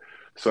se.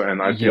 So,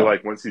 and I feel Yeah,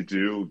 like once you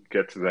do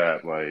get to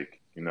that,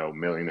 like,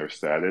 millionaire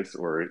status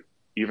or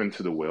even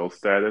to the whale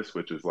status,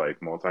 which is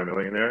like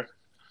multimillionaire,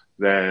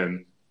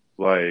 then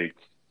like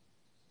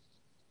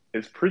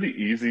it's pretty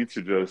easy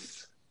to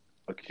just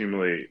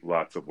accumulate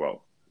lots of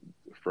wealth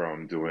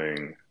from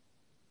doing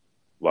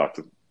lots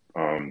of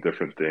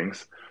different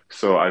things.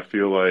 So I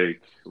feel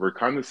like we're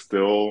kind of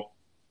still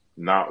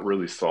not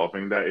really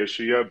solving that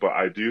issue yet, but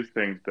I do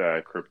think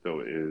that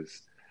crypto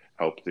is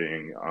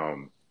helping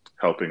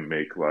helping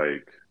make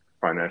like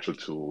financial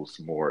tools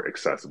more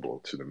accessible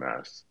to the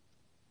mass.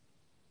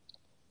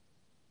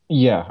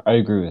 yeah, I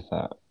agree with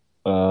that.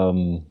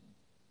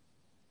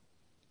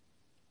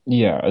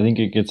 Yeah, I think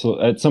it gets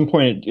at some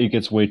point it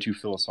gets way too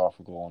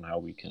philosophical on how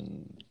we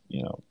can,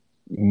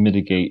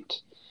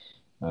 mitigate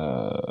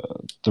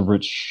the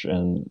rich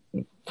and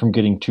from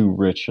getting too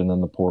rich, and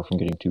then the poor from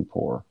getting too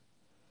poor.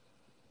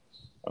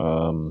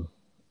 Um,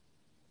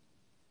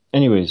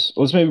 Anyways,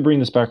 let's maybe bring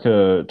this back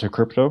to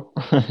crypto.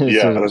 It's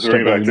Yeah, a let's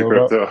bring stuff it that back we to know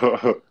about.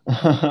 crypto.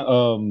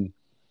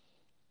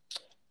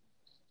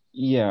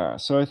 Yeah,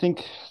 so I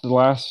think the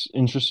last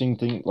interesting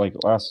thing, like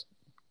last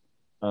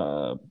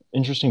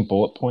interesting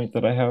bullet point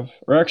that I have,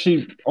 or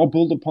actually, I'll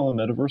build upon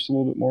the metaverse a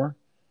little bit more,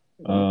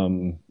 Mhm.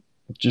 um,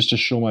 just to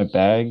show my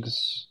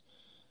bags.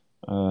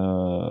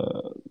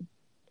 Uh,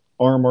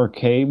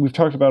 RMRK, we've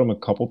talked about them a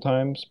couple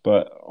times,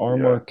 but Yeah,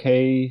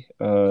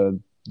 RMRK,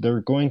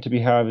 they're going to be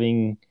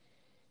having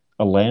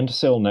a land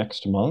sale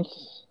next month.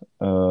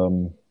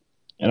 Um,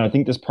 and I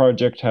think this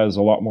project has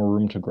a lot more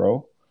room to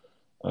grow.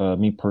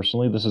 Me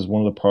personally, this is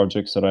one of the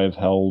projects that I've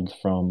held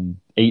from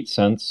 8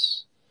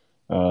 cents,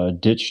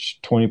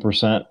 ditched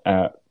 20%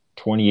 at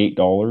 $28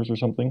 or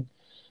something.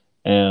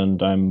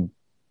 And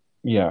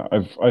yeah,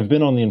 I've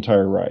been on the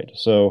entire ride.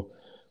 So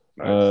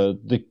nice.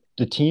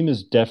 the team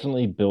is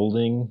definitely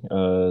building,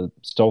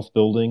 stealth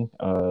building,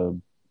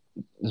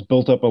 has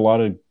built up a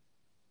lot of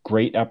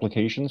great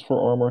applications for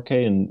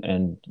RMRK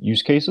and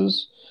use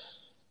cases.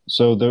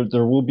 So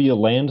there will be a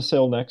land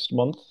sale next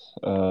month,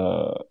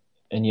 uh,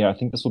 and yeah, I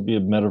think this will be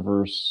a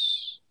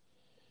metaverse.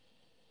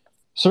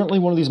 Certainly,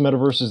 one of these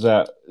metaverses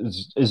that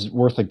is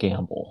worth a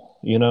gamble.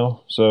 You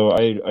know, so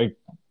I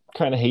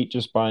kind of hate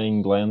just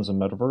buying lands in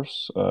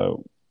metaverse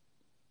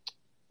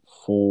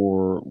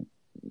for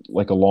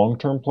like a long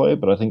term play,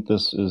 but I think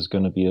this is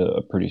going to be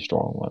a pretty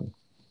strong one.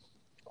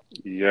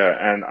 Yeah,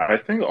 and I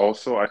think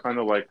also I kind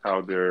of like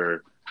how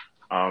they're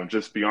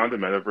just beyond the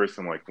metaverse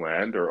and like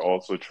land, they're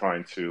also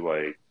trying to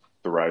like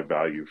derive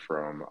value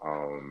from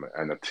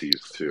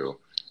NFTs too.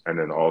 And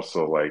then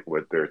also like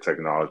with their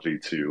technology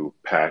to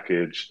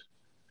package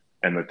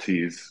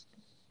NFTs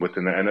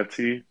within the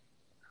NFT.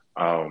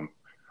 Um,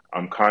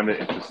 I'm kind of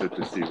interested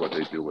to see what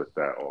they do with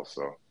that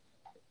also.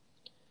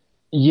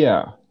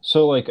 Yeah.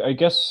 So like I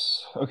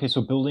guess okay,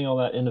 so building on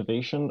that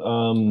innovation,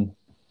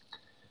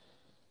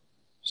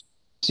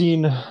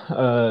 seen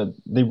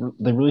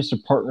they released a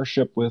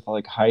partnership with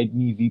like Hide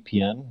Me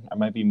VPN. I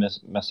might be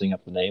messing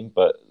up the name,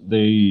 but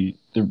they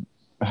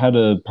had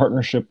a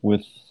partnership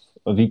with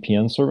a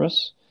VPN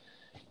service,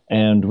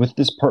 and with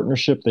this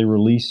partnership, they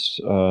released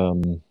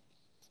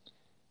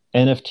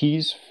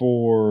NFTs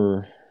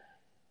for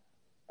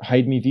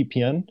Hide Me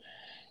VPN.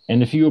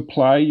 And if you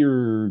apply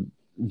your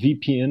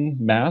VPN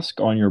mask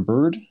on your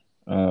bird,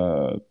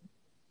 uh,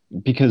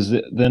 because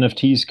the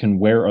NFTs can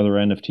wear other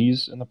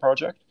NFTs in the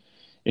project,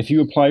 if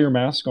you apply your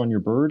mask on your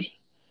bird,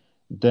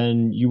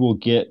 then you will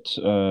get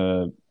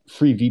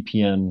free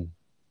VPN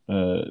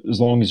as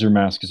long as your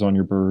mask is on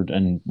your bird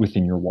and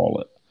within your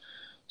wallet.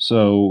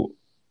 So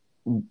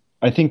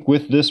I think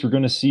with this, we're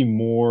going to see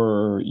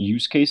more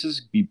use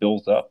cases be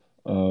built up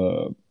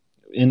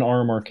in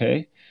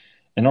RMRK.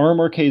 And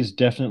RMRK is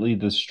definitely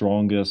the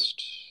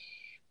strongest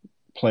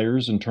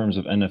players in terms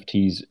of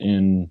NFTs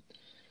in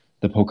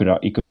the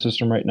Polkadot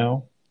ecosystem right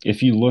now.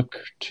 If you look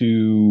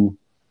to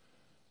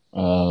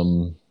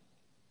um,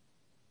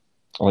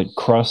 like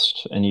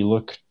Crust and you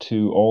look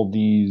to all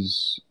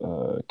these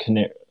no,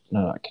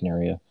 not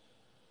Canaria,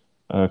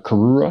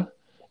 Karura,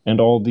 and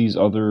all these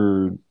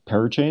other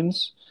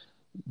parachains,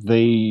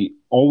 they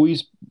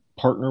always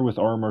partner with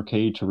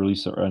RMRK to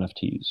release their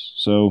NFTs.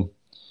 So,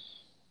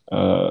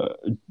 uh,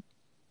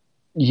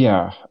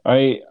 yeah,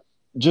 I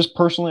just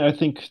personally, I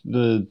think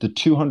the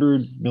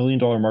 $200 million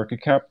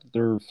market cap that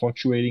they're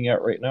fluctuating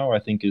at right now, I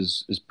think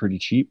is pretty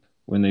cheap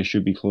when they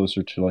should be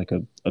closer to like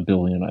a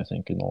billion. I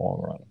think in the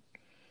long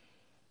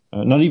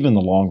run, not even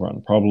the long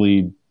run,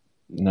 probably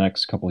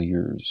next couple of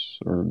years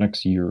or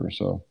next year or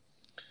so.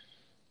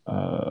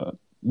 Uh,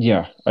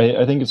 yeah,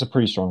 I think it's a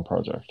pretty strong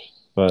project,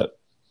 but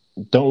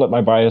don't let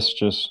my bias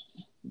just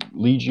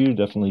lead you.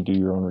 Definitely do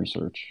your own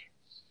research.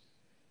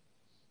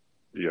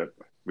 Yeah,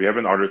 we have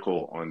an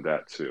article on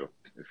that too.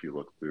 If you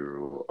look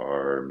through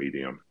our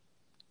Medium.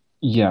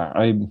 Yeah,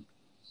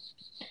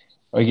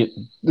 I get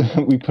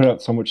we put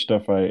out so much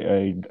stuff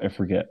I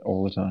forget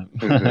all the time.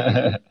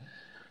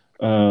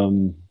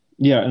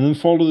 Yeah, and then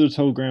follow the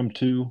Telegram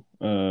too.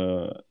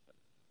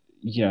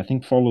 Yeah, I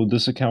think follow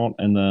this account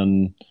and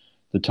then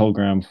the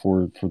Telegram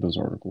for those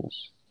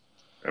articles.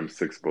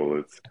 M6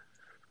 bullets.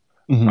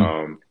 Hmm.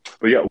 Um,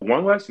 but yeah,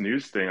 one last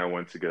news thing I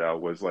wanted to get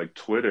out was like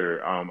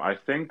Twitter. I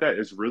think that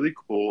it's really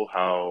cool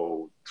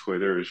how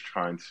Twitter is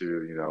trying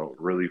to,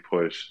 really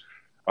push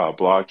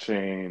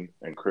blockchain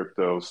and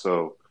crypto.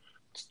 So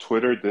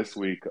Twitter this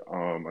week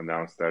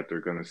announced that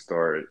they're going to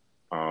start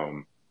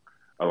um,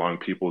 allowing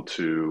people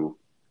to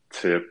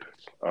tip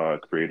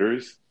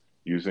creators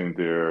using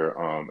their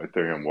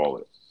Ethereum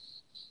wallet.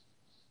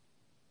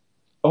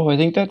 Oh, I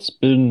think that's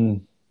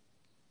been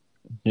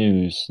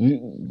news.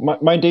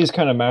 My days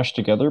kind of mashed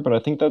together, but I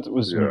think that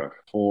was news Yeah,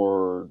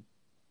 for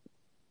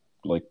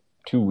like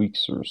 2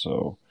 weeks or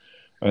so.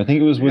 I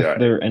think it was with yeah.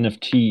 their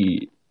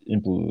NFT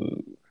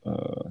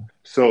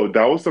So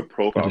that was the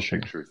profile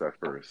addition. pictures at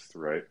first,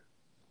 right?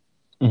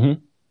 Hmm.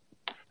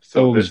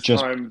 So Oh, it was this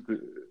just. time,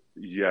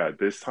 yeah,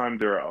 this time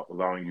they're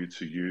allowing you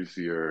to use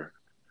your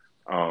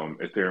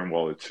Ethereum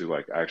wallet to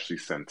like actually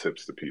send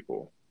tips to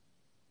people.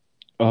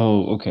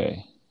 Oh,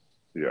 okay.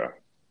 Yeah,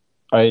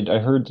 I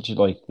heard that you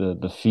like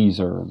the fees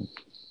are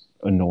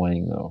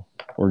annoying though,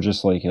 or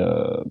just like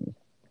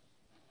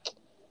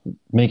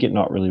make it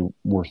not really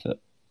worth it.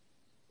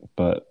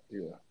 But yeah,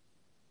 You're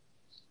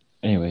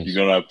anyways,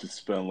 gonna have to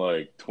spend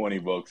like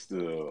 $20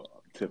 to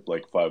tip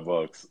like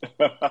 $5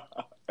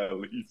 at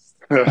least.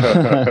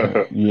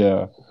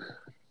 yeah.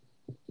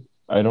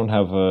 I don't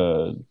have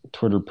a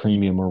Twitter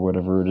Premium or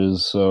whatever it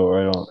is, so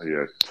I don't.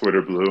 Yeah,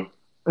 Twitter Blue.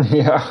 And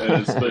Yeah.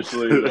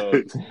 especially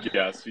the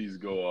gas fees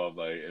go up,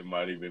 like it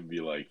might even be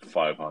like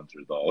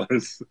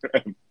 $500.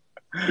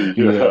 Yeah.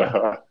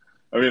 Yeah.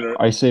 I mean,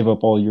 I save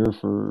up all year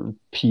for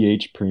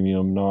PH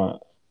Premium,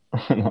 not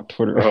not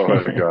Twitter. Oh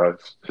my gosh.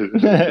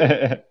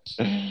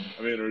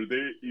 I mean, are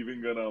they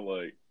even gonna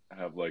like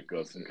have like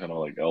some kind of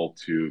like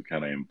L2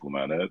 kind of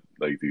implemented?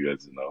 Like, do you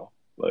guys know?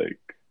 Like,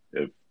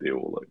 if they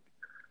will like,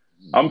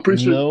 I'm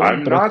pretty sure. No,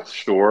 I'm but I not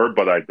sure,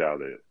 but I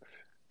doubt it.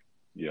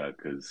 Yeah,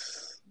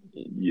 because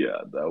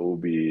yeah, that will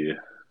be.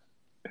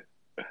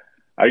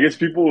 I guess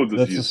people will just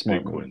that's a use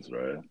smart move. Bitcoins,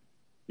 right?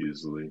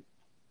 Usually,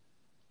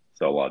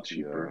 it's a lot Yeah.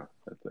 cheaper.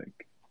 I think.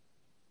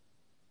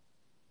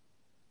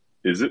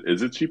 Is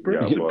it cheaper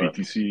Yeah, the but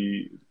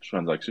BTC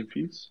transaction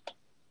fees?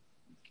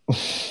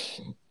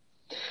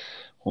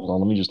 Hold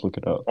on, let me just look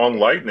it up. on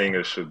Lightning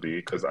it should be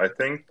because I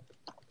think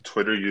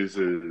Twitter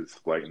uses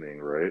Lightning,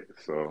 right?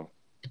 So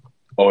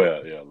Oh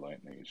yeah, yeah.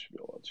 Lightning it should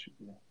be a lot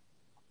cheaper.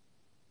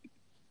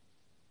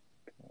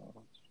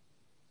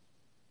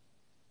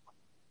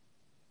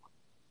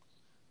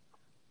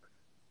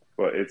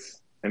 but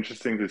it's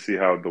interesting to see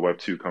how the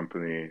Web2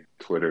 company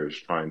Twitter is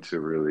trying to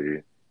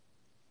really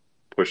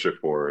push it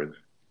forward,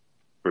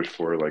 push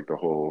forward like the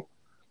whole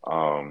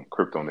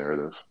crypto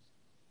narrative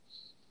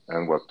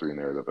and Web3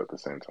 narrative at the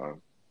same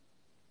time.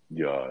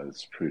 Yeah,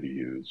 it's pretty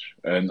huge,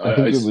 and I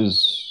think it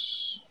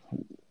was.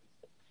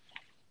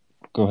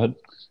 Go ahead.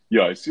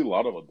 yeah, I see a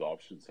lot of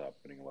adoptions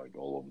happening like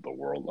all over the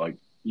world. Like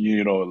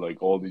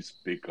like all these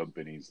big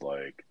companies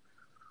like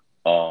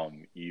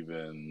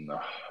even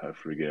I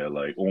forget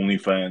like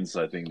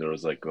OnlyFans. I think there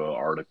was like a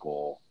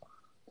article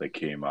that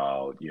came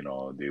out.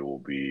 They will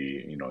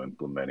be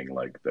implementing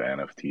like the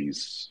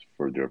NFTs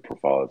for their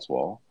profile as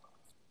well.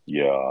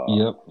 Yeah,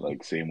 Yep.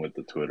 like same with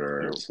the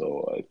Twitter. Yep.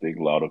 So I think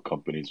a lot of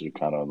companies are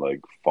kind of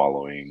like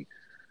following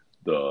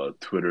the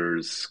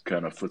Twitter's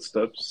kind of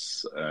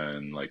footsteps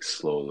and like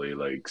slowly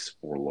like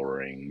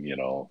exploring,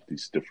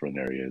 these different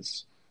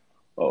areas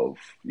of,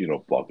 Yeah.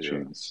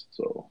 blockchains.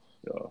 So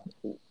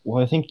yeah.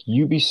 Well, I think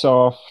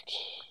Ubisoft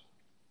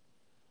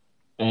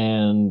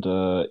and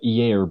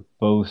EA are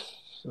both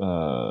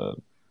uh,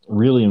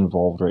 really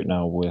involved right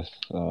now with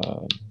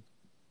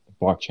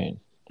blockchain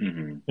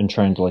Hmm. and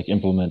trying to like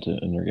implement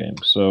it in their game.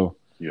 So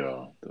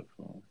Yeah,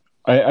 definitely.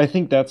 I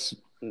think that's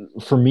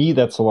for me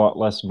that's a lot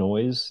less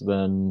noise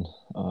than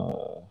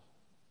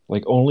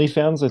like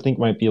OnlyFans. I think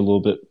might be a little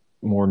bit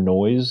more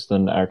noise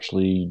than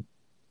actually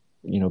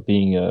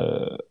being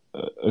a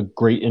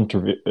great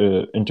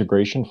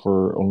integration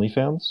for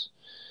OnlyFans.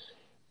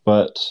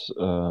 But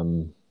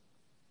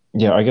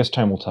yeah, I guess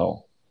time will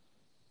tell.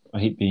 I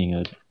hate being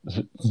a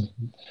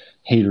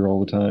hater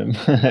all the time.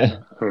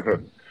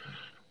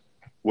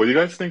 What do you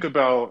guys think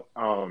about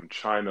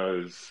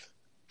China's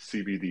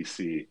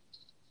CBDC,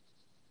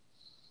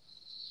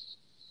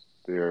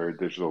 their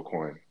digital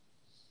coin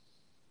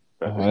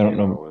that Oh, they I don't came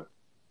know out with?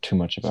 too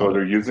much So about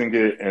they're it. using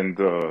it in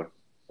the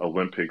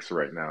Olympics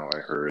right now, I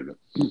heard.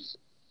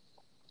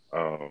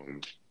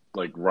 Um,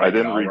 Like I right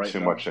didn't now, read right too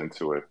now. much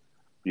into it.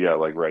 Yeah,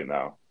 like right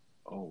now.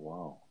 Oh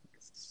wow,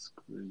 it's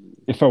crazy.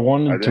 If I I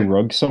wanted to didn't.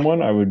 rug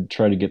someone, I would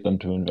try to get them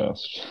to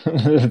invest.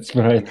 That's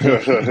what I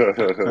think.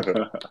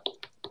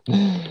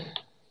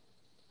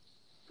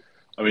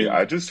 I Yeah, mean,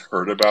 I just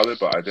heard about it,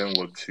 but I didn't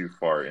look too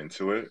far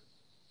into it.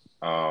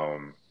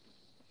 Um,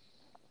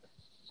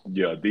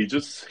 yeah, they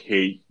just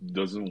hate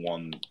doesn't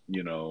want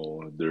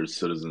their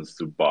citizens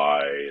to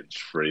buy and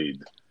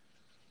trade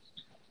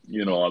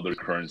other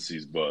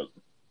currencies, but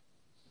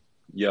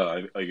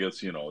yeah, I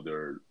guess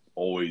they're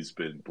always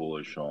been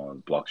bullish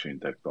on blockchain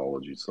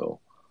technology, so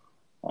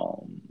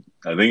um,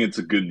 I think it's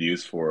a good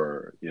news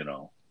for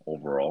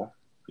overall,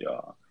 yeah,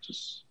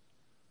 just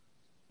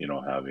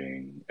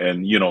having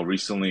and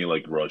recently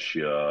like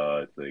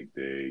Russia, I think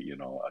they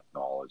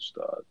acknowledged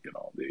that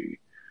they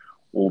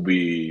will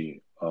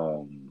be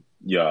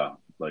yeah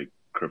like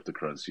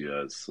cryptocurrency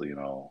as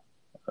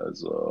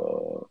as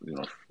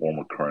a form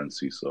of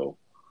currency, so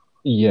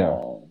Yeah,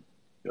 um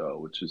yeah,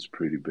 which is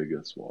pretty big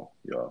as well,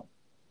 yeah.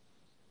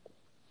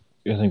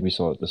 I think we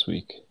saw it this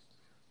week.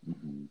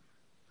 Hmm.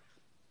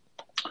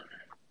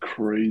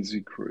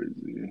 Crazy,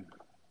 crazy.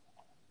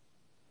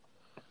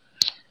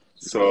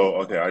 so Yeah.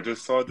 okay, I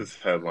just saw this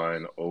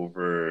headline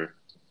over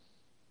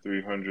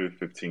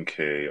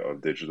 315K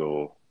of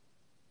digital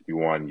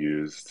yuan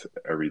used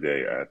every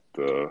day at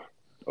the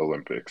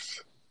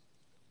Olympics.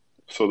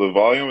 So the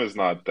volume is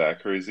not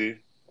that crazy.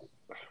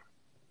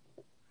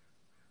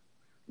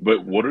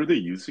 But what are they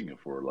using it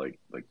for? Like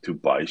to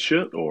buy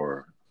shit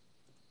or?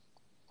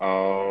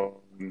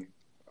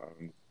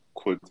 I'm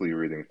quickly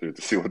reading through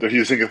to see what they're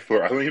using it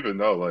for. I don't even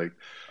know. Like,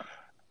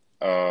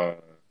 uh,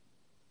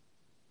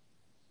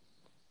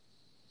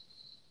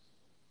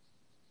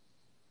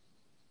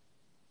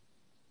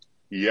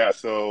 yeah,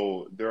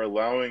 so they're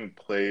allowing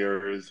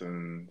players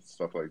and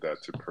stuff like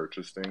that to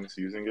purchase things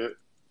using it.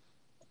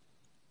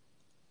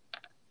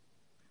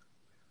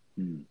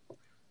 Hmm.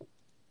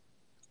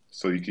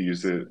 So you can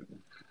use it.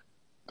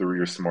 through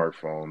your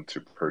smartphone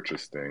to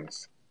purchase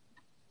things.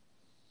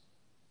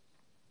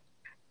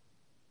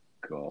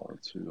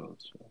 Gotcha.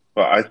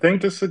 But I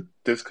think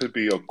this could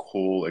be a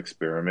cool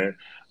experiment.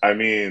 I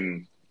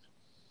mean,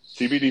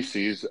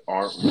 CBDCs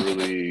aren't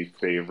really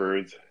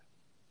favored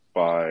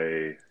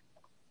by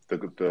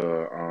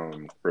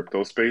the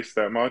crypto space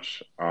that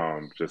much,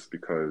 just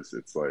because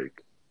it's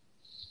like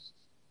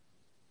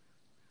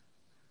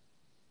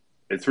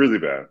it's really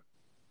bad.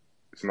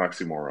 It's an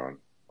oxymoron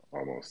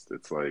almost.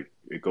 It's like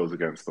it goes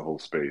against the whole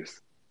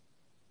space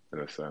in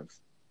a sense.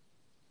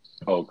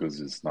 Oh, because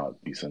it's not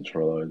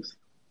decentralized.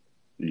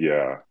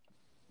 Yeah,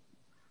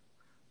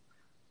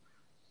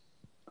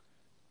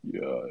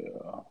 Yeah.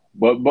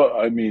 But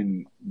I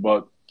mean,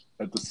 but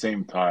at the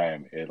same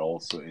time, it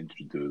also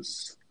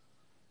introduced,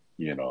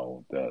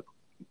 that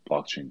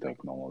blockchain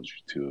technology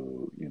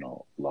to,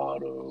 a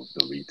lot of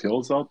the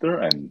retails out there,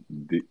 and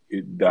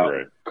that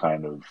right,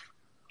 kind of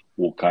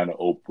will kind of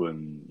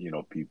open,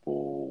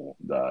 people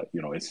that,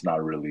 it's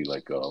not really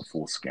like a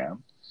full scam.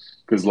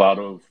 Because a lot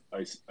of,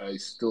 I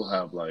still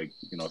have like,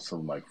 some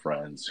of my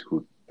friends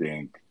who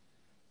think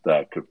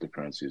that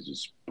cryptocurrency is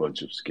just a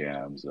bunch of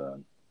scams,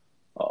 and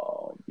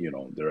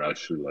there are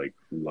actually like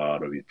a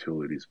lot of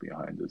utilities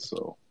behind it.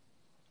 So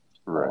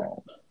right,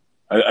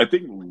 um, I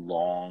think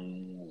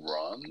long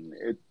run,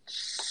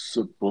 it's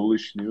a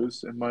bullish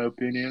news in my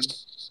opinion.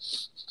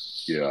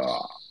 Yeah,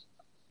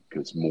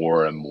 because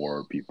more and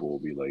more people will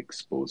be like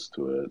exposed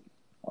to it,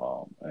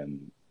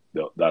 and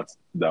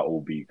that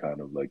will be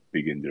kind of like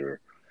begin their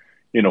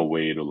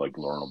way to like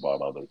learn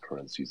about other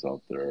currencies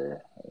out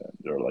there. And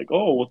they're like,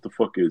 oh, what the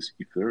fuck is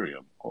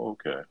Ethereum? Oh,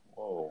 okay,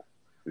 whoa,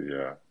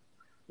 yeah,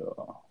 yeah.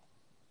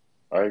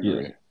 I Yeah.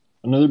 agree.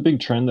 Another big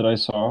trend that I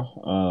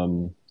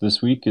saw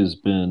this week has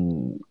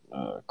been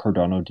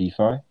Cardano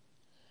DeFi.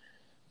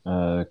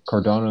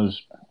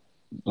 Cardano's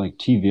like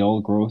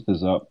TVL growth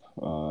is up.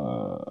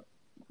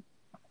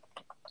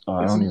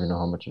 I don't Isn't even know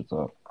how much it's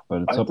up,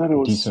 but it's I up thought it a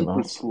was decent super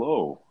amount.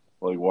 slow.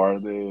 Like, why are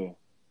they?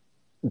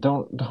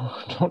 Don't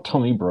tell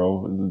me,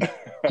 bro. The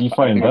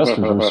DeFi I know.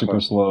 investors are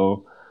super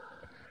slow.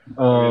 I mean,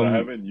 I Um,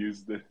 haven't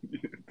used the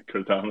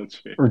Cardano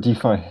chain. or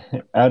DeFi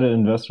added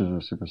investors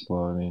are super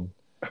slow. I mean,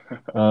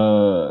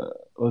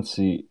 let's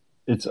see.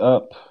 It's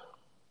up.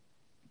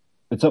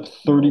 It's up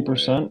No way.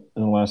 30%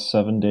 in the last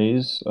 7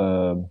 days.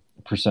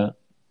 Percent.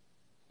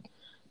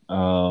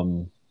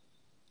 Um,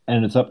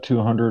 and it's up to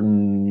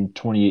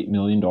 $128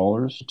 million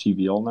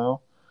TVL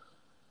now.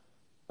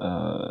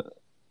 Uh,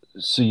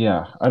 so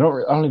yeah, I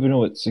don't even know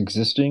what's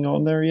existing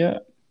on there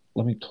yet.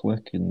 Let me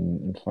click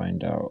and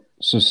find out.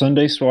 So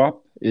Sunday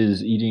Swap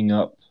is eating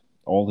up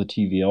all the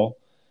TVL.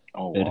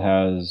 Oh It wow.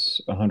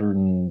 has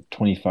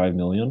 125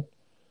 million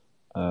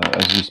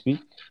as we speak,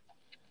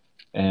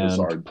 This and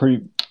art.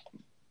 pretty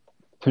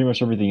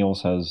much everything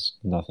else has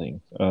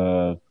nothing.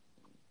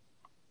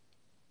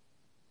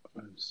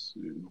 Let's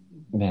see.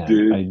 Man,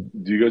 Did I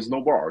do you guys know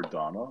about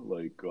Ardana?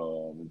 Like,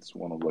 it's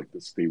one of like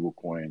the stable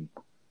coin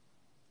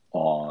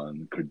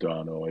on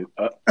Cardano.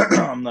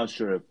 I'm not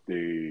sure if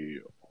they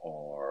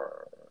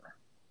are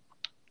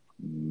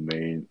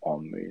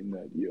on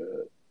mainnet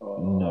yet.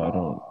 no, I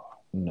don't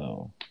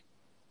know.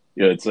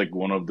 Yeah, it's like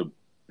one of the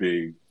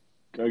big,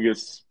 I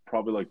guess,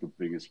 probably like the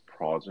biggest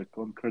project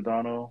on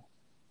Cardano.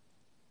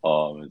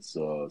 It's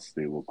a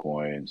stable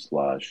coin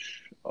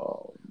slash, I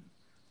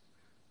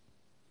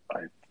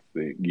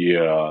think,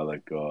 yeah,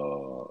 like,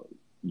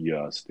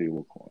 yeah,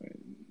 stable coin.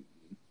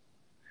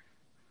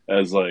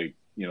 As like,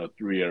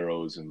 three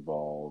arrows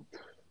involved,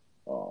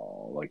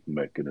 like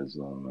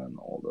mechanism and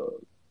all the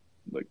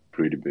like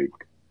pretty big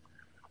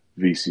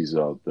VCs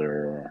out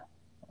there.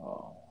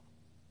 Uh,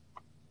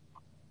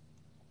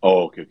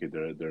 oh, okay,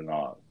 they're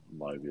not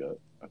live yet.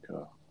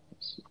 Okay.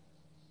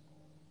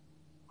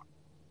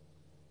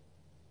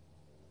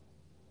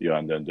 Yeah,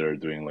 and then they're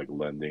doing like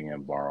lending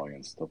and borrowing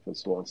and stuff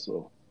as well.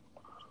 So,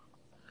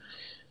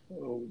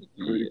 oh,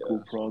 pretty Yeah.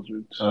 cool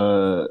project.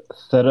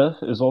 Theta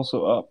is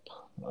also up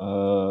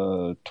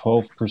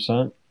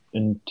 12%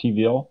 in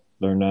TVL.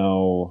 They're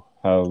now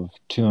have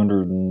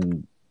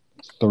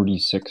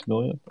 236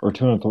 million or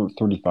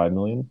 235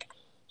 million.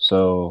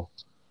 So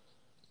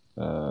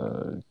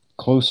uh,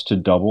 close to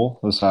double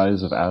the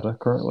size of ADA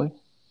currently.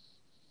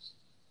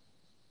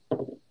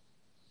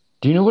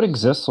 Do you know what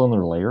exists on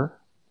their layer?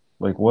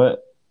 Like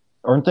what?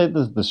 Aren't they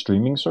the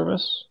streaming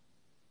service?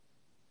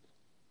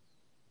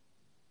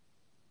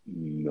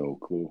 No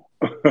clue.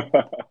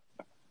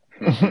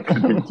 Do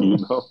you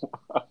Yeah, know?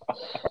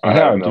 I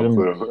have dude, no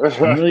clue.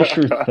 I'm really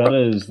sure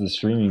Theta is the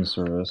streaming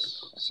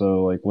service.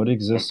 So like what I'm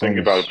exists on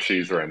thinking about this?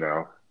 cheese right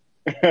now.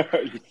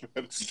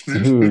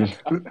 Dude,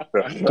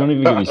 don't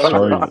even get me I was like,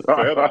 started.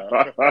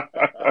 Feta.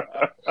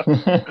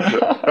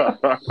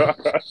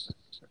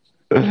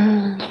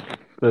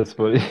 That's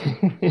funny.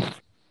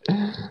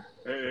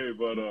 Hey,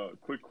 but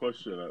quick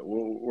question.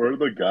 Where are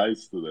the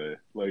guys today?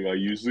 Like, I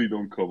usually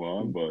don't come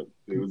on, but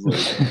it was like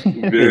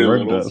They very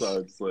rugged little, so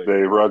us. it's like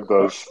They rugged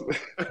uh, us.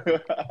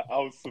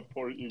 I'll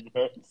support you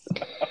guys.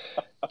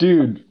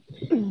 Dude,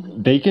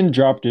 Bacon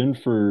dropped in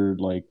for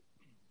like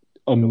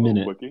a Like a little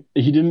minute. quickie.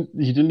 He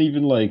didn't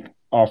even like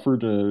offer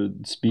to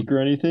speak or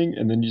anything,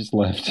 and then he just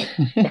left.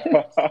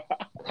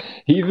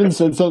 He even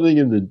said something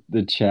in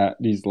the chat.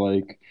 And he's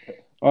like,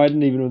 "Oh, I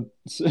didn't even."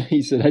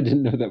 He said, "I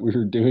didn't know that we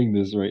were doing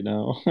this right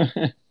now."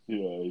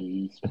 Yeah,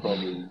 he's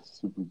probably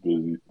super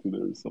busy today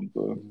or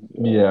something.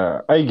 Yeah.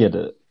 Yeah, I get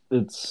it.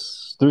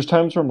 There's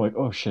times where I'm like,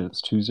 "Oh shit,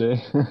 it's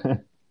Tuesday."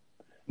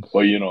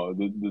 But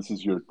this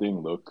is your thing.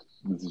 Look,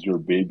 this is your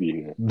baby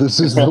here. This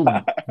is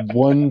the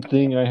one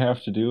thing I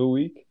have to do a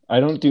week. I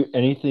don't do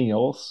anything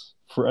else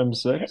for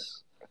M6.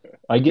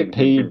 I get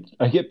paid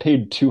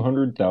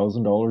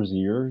 $200,000 a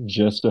year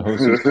just to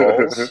host these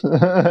calls.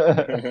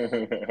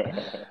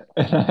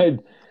 And I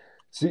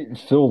see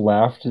Phil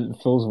laughed.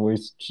 Phil's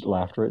voice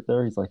laughed right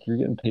there. He's like, "You're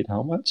getting paid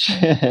how much?"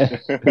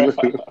 That's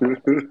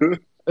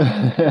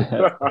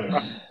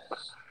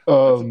a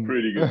um,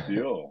 pretty good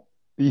deal.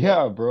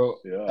 yeah, bro. I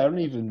Yeah, don't that's a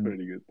even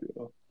pretty good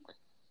deal.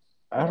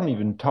 I don't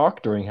even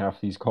talk during half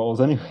these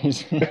calls,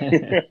 anyways. Oh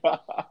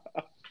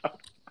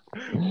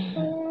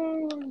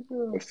my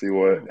God. Let's see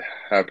what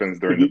happens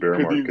during the bear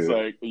Kadim's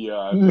market. like,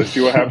 yeah, Let's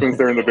see what happens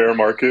during the bear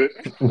market.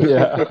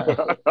 Yeah.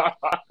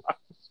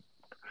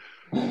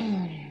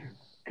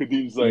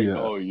 Kadim's like, Yeah.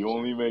 oh, you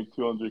only make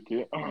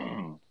 200K?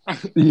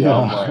 Yeah,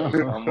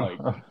 Yeah. I'm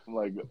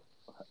like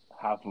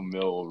half a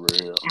mil over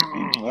here.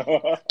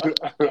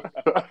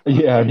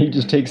 Yeah, and he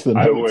just takes the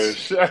I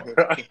notes. wish.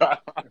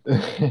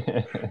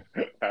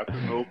 Half a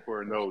mil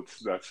for notes.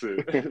 That's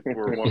it.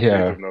 For one page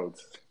Yeah. of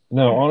notes.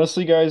 No,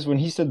 honestly, guys, when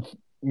he said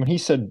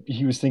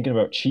he was thinking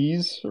about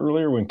cheese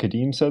earlier, when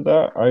Kadeem said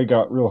that, I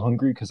got real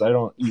hungry because I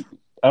don't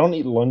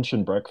eat lunch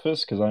and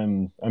breakfast because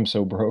I'm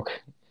so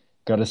broke.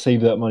 Got to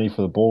save that money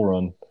for the bull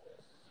run.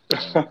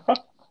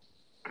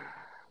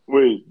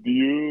 Wait, do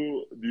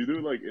you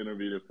do like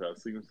intermittent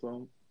fasting or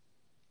something?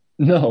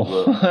 Is that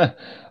No,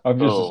 I'm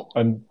just oh?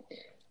 I'm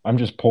I'm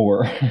just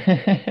poor.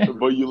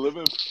 But you live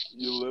in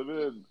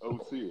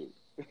OC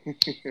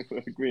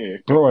like me.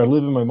 Bro, I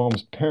live in my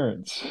mom's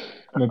parents.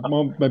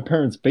 My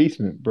parents'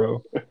 basement,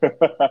 bro.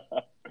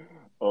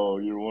 Oh,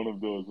 you're one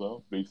of those, huh?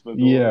 Basement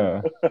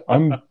dweller. Yeah.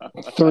 I'm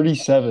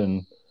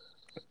 37.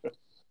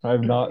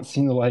 I've not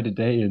seen the light of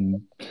day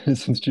in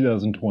since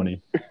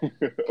 2020.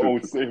 Oh,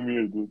 same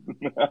here, dude.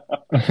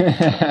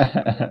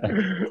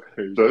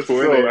 Just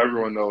so 20.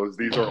 everyone knows,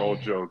 these are all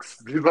jokes.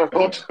 These are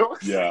all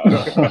jokes.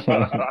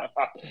 Yeah.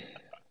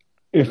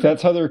 If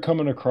that's how they're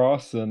coming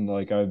across, then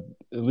like at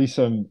least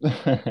I'm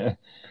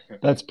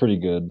that's pretty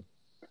good.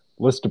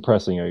 Less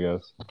depressing, I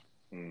guess.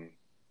 Hmm.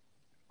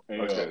 Hey,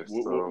 Okay,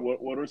 so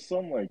what are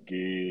some like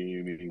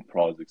gaming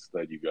projects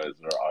that you guys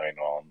are eyeing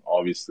on?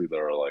 Obviously,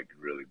 there are like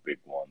really big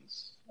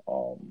ones.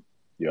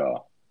 Yeah,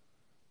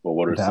 but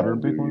what are That are some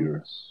big you're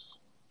ones.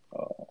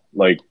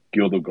 like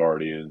Guild of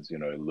Guardians,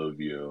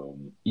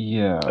 Illuvium. I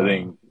Yeah.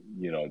 think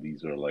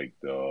these are like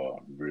the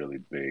really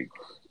big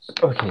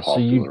Okay, so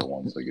you popular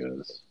ones, I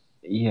guess.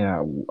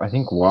 yeah, I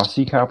think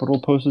Wasi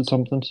Capital posted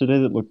something today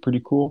that looked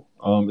pretty cool.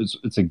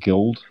 It's a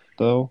guild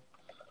though.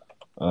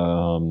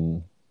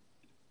 Um,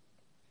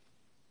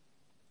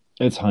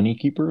 it's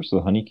Honeykeepers,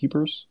 the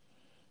Honeykeepers.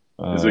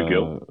 Is it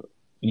Guild? Uh,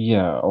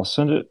 yeah, I'll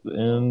send it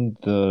in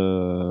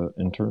the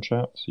intern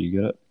chat so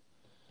you get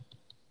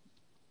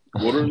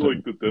What are it.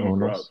 like the No one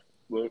demographics? else.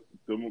 Like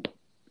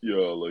yeah,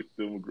 like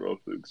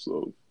demographics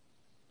of.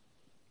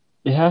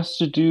 It has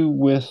to do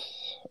with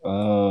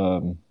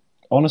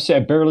honestly, I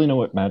barely know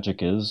what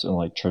magic is and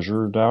like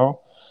Treasure DAO,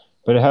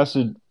 but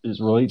it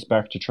relates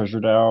back to Treasure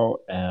DAO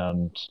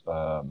and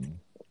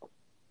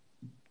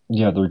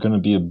yeah, they're going to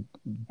be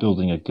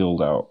building a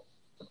guild out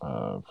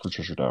for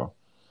Treasure DAO.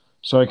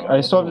 So I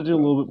still have Oh, to do a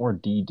okay. little bit more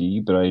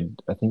DD, but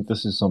I think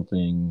this is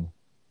something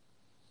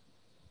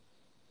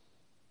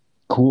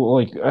cool.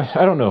 Like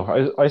I don't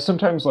know. I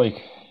sometimes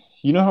like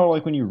you know how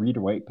like when you read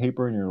a white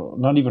paper and you're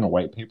not even a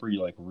white paper,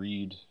 you like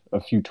read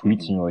a few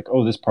tweets and Mhm. you're like,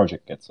 oh, this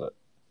project gets it,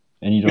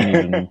 and you don't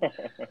even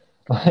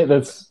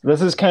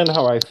this is kind of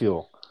how I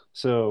feel.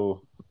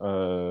 So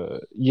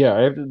yeah,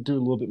 I have to do a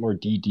little bit more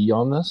DD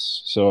on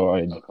this. So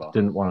I Okay.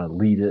 didn't want to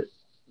lead it,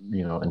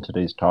 in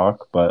today's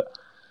talk, but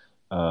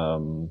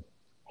um,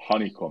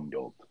 Honeycomb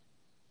Guild.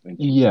 yeah,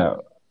 Interesting.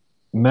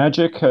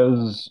 Magic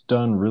has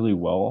done really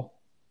well,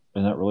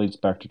 and that relates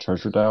back to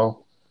Treasure DAO.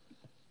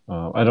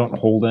 I don't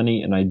hold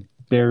any, and I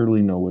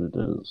barely know what it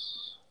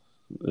is.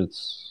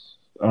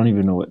 I don't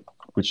even know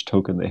which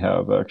token they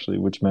have actually,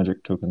 which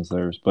Magic token's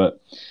theirs,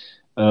 but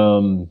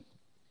um,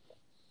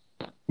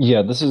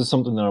 yeah, this is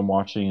something that I'm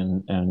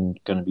watching and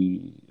going to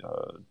be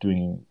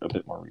doing a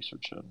bit more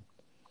research in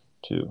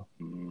too.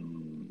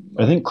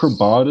 I think Nice.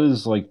 Krabata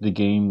is like the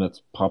game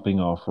that's popping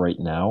off right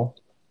now.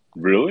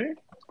 Really?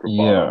 Krabata?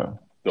 Yeah.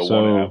 The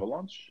one in So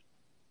Avalanche?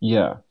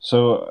 yeah.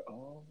 So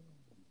Oh.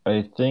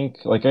 I think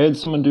like I had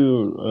someone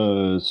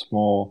do a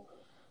small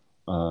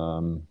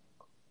um,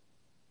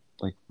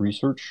 like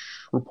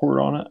research report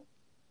on it.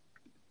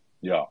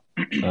 Yeah.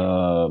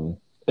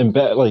 And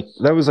like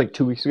that was like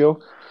 2 weeks ago.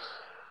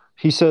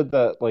 He said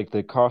that like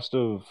the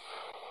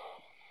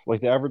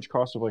average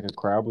cost of like a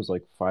crab was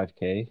like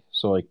 5K.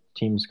 So like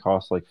teams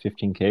cost like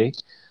 15K.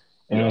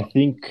 and I Yeah.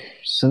 think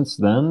since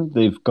then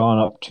they've gone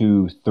up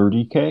to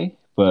 30K,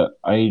 but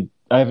I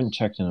haven't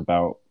checked in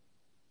about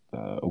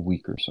a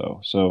week or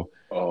so. So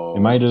it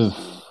Oh, might I have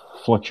see.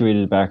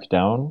 fluctuated back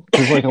down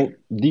because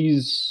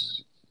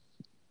these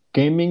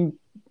gaming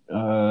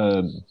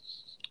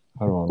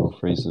how do I want to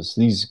phrase this?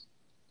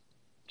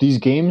 These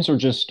games are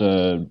just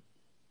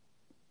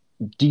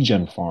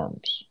degen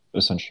farms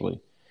essentially.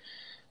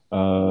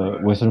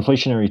 Right. With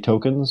inflationary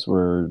tokens,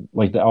 where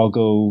like the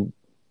algo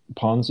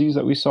Ponzi's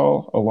that we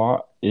saw a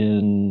lot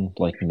in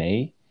like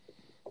May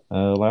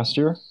last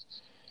year,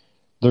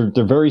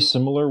 they're very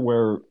similar.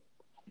 Where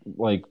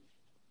like,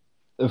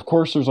 of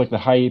course, there's like the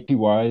high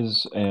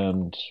APYs,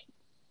 and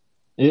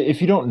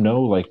if you don't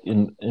know, like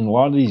in a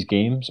lot of these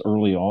games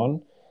early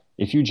on,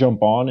 if you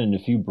jump on and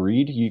if you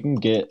breed, you can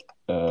get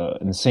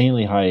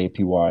insanely high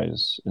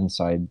APYs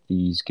inside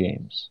these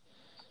games.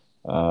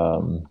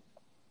 Um,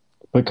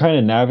 but kind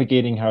of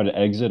navigating how to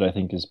exit, I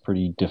think, is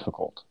pretty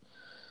difficult.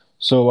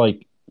 So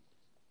like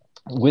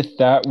with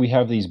that, we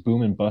have these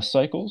boom and bust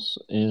cycles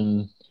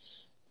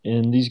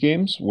in these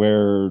games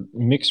where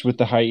mixed with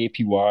the high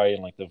APY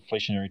and like the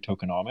inflationary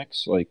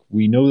tokenomics, like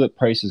we know that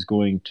price is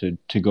going to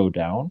go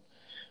down,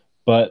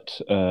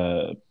 but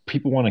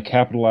people want to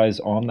capitalize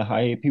on the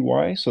high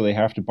APY, so they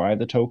have to buy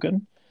the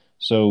token.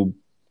 So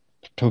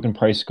token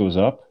price goes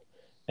up,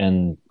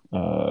 and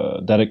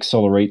that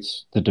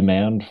accelerates the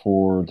demand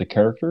for the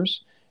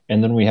characters.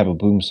 And then we have a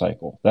boom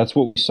cycle. That's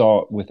what we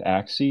saw with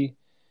Axie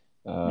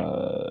Hmm.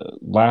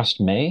 last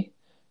May.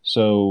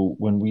 So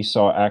when we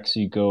saw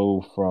Axie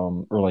go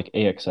from, or like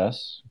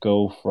AXS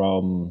go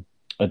from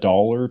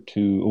 $1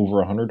 to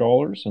over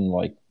 $100 in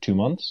like 2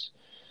 months,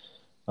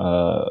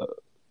 uh,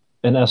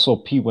 and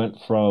SLP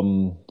went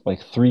from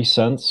like 3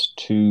 cents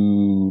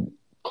to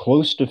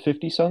close to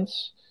 50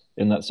 cents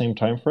in that same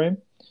time frame.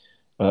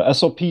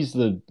 SLP is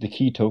the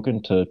key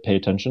token to pay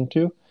attention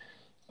to.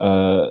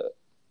 Uh,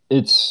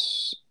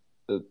 it's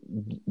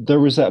there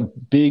was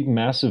that big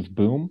massive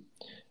boom,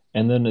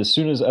 and then as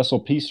soon as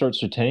SLP starts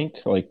to tank,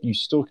 like you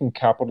still can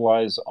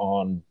capitalize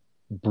on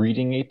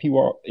breeding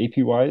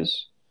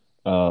APYs.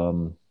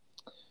 Um,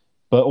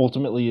 but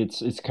ultimately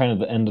it's kind of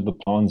the end of the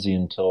Ponzi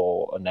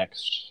until a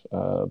next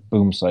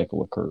boom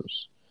cycle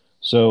occurs.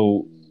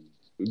 So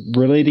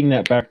relating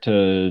that back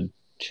to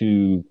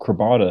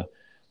Krabata,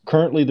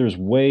 currently there's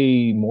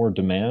way more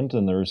demand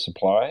than there is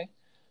supply.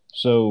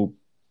 So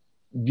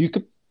you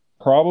could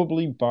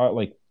probably buy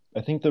like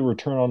I think the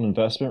return on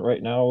investment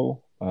right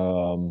now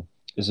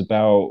is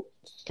about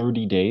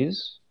 30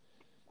 days,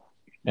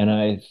 and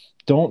I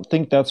don't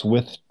think that's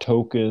with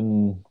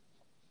token.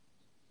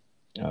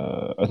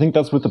 I think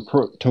that's with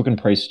the token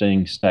price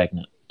staying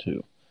stagnant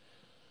too.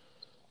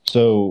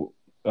 So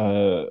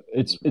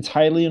it's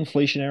highly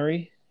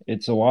inflationary.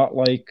 It's a lot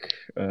like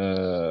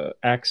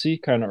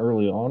Axie kind of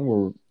early on,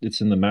 where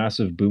it's in the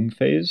massive boom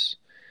phase.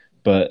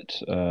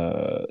 But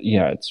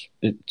yeah, it's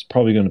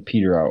probably going to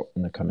peter out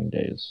in the coming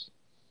days.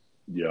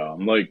 Yeah,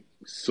 I'm like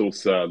so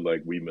sad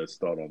like we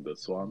missed out on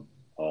this one.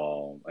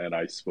 And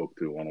I spoke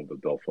to one of the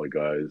Delphi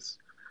guys.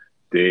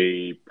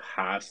 They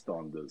passed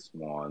on this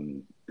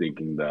one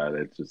thinking that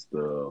it's just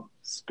a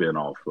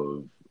spin-off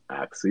of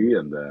Axie,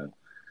 and then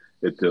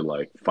it did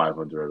like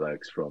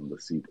 500x from the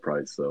seed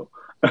price. So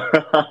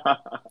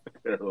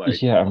they're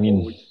like, Yeah, I oh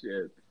mean,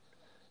 shit.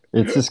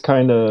 it's just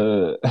kind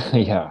of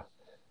yeah.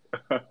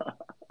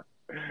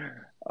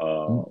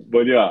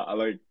 But yeah,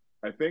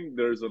 I think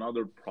there's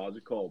another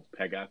project called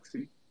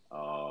Pegaxi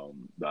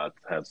that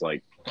has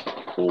like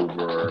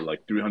over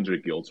like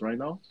 300 guilds right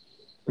now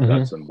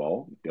that's Hmm.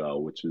 involved,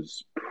 which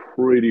is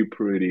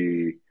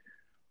pretty.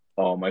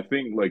 I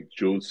think like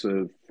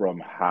Joseph from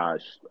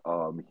Hash,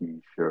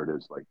 he shared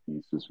his like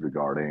thesis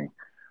regarding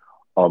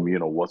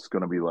what's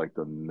gonna be like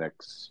the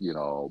next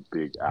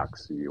big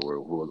axie or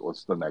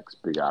what's the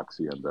next big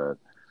axie, and then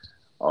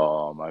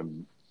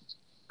I'm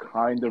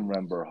kind of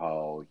remember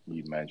how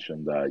he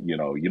mentioned that you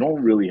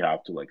don't really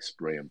have to like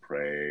spray and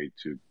pray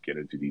to get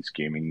into these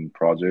gaming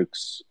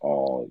projects.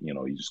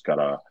 You just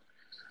gotta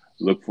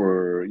look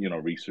for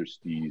research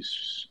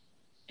these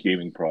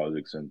gaming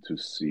projects and to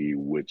see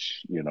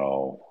which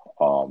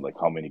like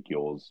how many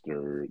guilds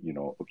they're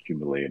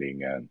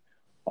accumulating, and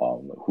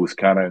who's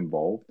kind of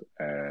involved,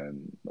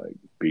 and like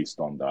based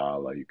on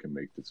that like you can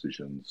make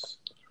decisions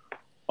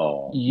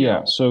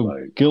Yeah, so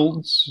like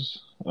guilds,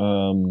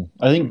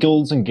 I think hmm,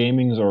 guilds and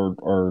gamings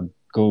are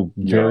go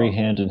very yeah,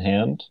 hand in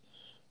hand.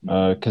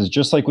 hmm, Because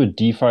just like with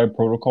DeFi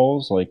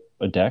protocols, like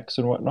a DEX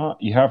and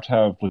whatnot, you have to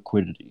have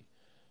liquidity,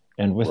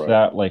 and with right,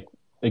 that, like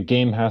a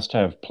game has to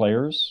have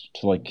players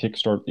to like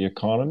kickstart the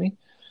economy.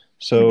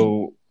 hmm.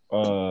 So,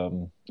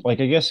 like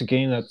I guess a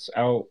game that's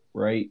out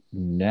right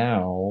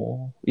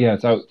now, yeah,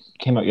 it's out,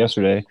 came out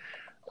yesterday,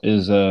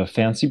 is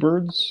Fancy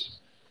Birds,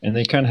 and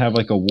they kind of have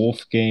like a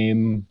wolf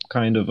game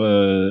kind of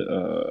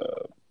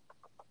a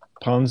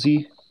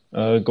Ponzi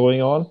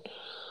going on,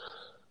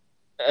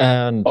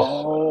 and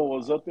Oh,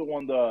 was that the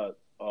one that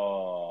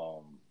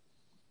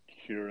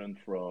Kieran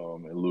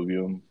from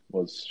Illuvium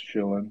was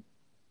shilling?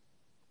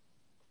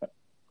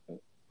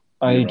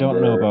 Do you I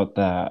don't know remember? about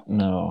that.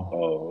 No.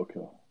 Oh,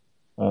 okay.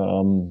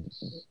 Um,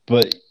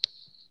 but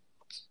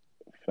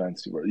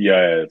Fancy word.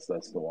 Yeah, yeah,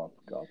 that's the one.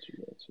 Gotcha,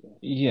 gotcha.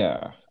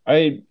 yeah,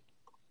 I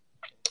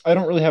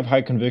don't really have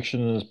high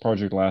conviction in this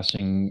project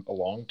lasting a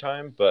long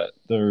time, but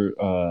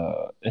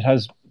it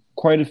has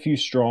quite a few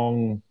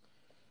strong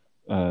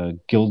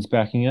guilds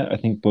backing it. I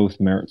think both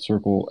Merit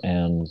Circle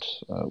and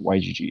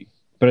YGG.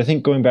 But I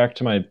think going back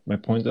to my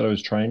point that I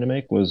was trying to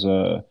make was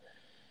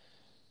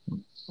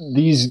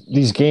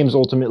these games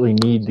ultimately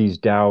need these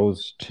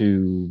DAOs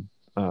to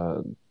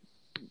uh,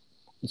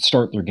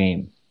 start their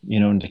game,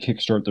 and to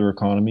kickstart their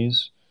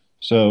economies.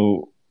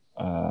 So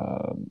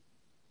uh,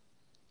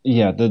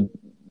 yeah, the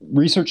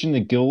researching the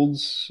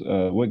guilds,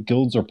 what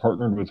guilds are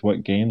partnered with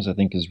what games, I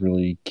think is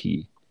really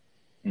key.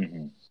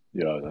 Hmm.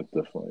 Yeah, I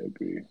definitely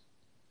agree.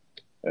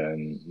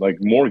 And like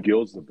more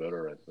guilds, the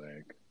better. I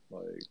think.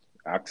 Like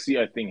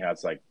Axie, I think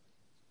has like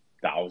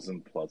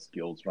 1,000 plus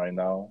guilds right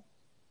now,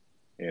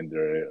 and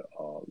they're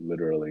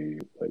literally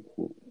like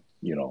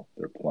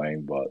they're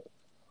playing. But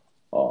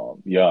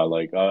yeah,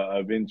 like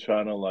I've been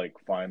trying to like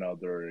find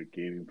other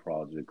gaming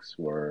projects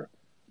where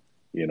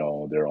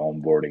they're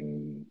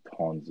onboarding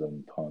tons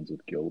and tons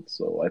of guilds.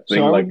 So I So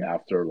think I like would,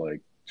 after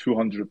like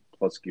 200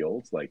 plus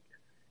guilds, like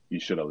you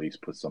should at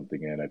least put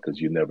something in it because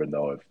you never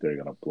know if they're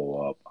gonna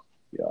blow up.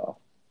 Yeah.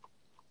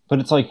 but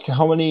it's like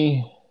how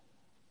many?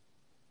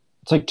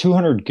 It's like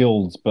 200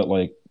 guilds, but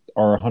like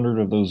are 100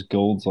 of those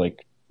guilds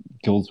like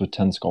guilds with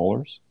 10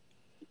 scholars?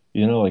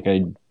 Like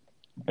I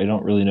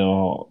don't really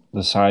know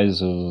the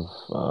size of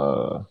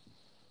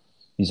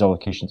these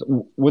allocations.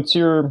 What's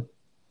your?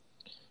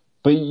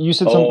 But you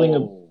said something.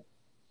 Oh,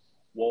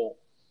 well,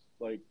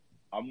 like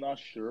I'm not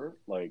sure.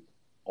 Like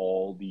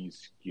all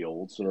these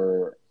guilds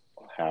are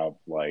have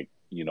like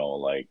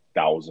like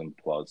 1,000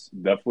 plus.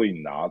 Definitely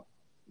not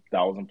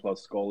 1,000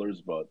 plus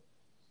scholars, but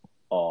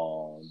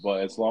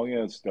as long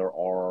as there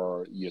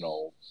are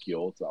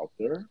guilds out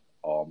there,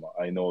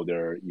 I know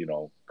they're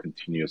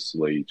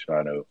continuously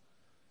trying to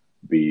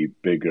be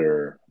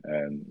bigger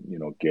and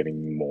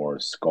getting more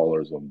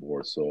scholars on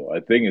board. So I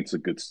think it's a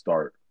good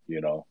start.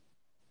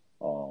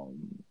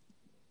 Um,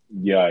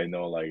 yeah, I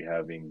know like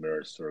having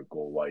Mirror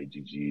Circle,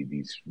 YGG,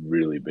 these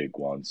really big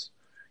ones.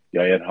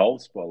 Yeah, it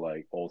helps, but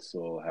like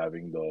also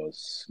having those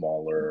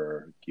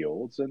smaller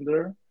guilds in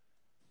there.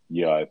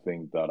 Yeah, I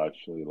think that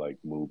actually like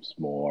moves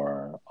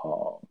more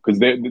because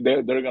they're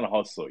gonna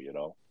hustle,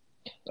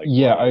 like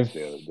Yeah, whereas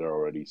they're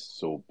already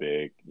so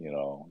big,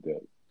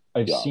 that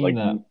I've yeah, seen like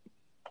that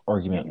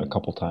argument a mhm.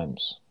 couple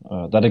times.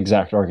 That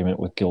exact argument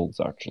with guilds,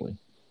 actually.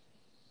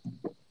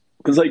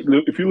 Because like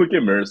if you look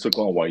at Mirror and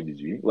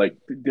YDG, like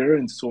they're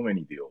in so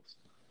many deals.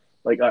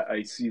 Like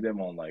I see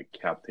them on like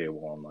cap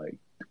table on like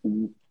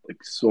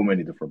so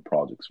many different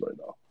projects right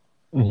now.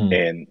 Hmm.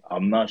 And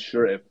I'm not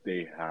sure if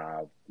they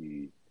have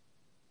the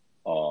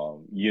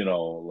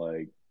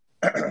like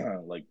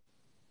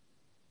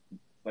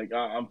like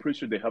I'm pretty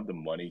sure they have the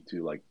money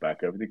to like back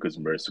everything because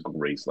Mercicle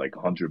raised like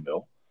 100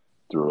 mil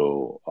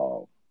through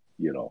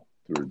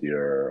through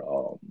their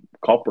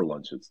copper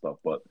lunch and stuff.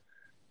 But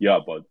yeah,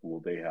 but will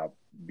they have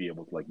be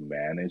able to like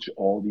manage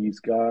all these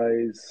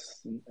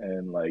guys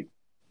and like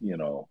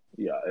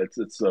yeah, it's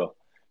a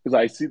because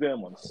I see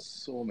them on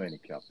so many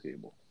cap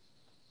table.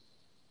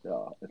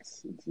 Yeah,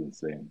 it's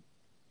insane.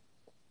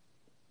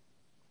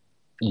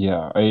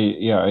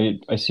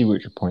 I see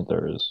what your point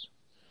there is.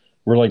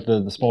 Where like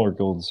the smaller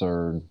guilds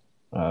are,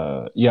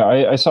 yeah,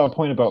 I saw a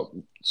point about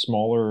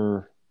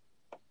smaller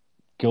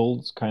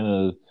guilds kind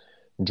of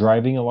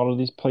driving a lot of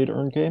these play to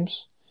earn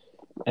games,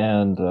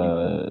 and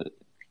Hmm.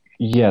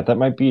 yeah, that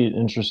might be an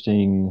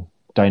interesting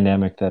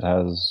dynamic that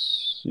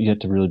has yet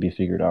to really be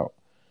figured out.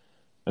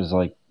 Is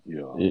like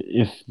Yeah.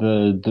 if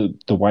the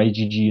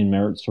YGG and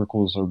merit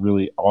circles are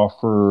really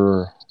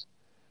offer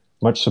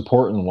much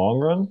support in the long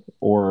run,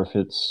 or if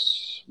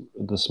it's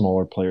the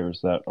smaller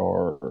players that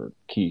are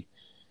key.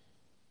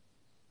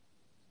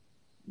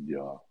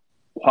 Yeah.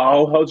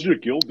 How's your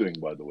guild doing,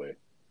 by the way?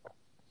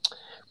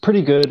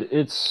 Pretty good.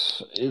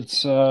 It's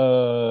just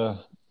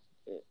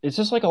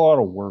like a lot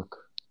of work.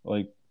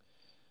 Like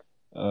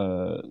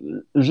uh,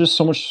 there's just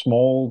so much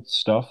small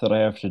stuff that I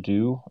have to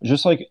do.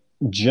 Just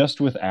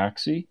with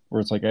Axie,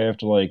 where it's like I have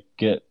to like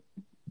get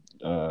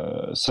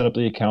set up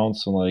the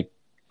accounts and like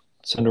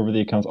send over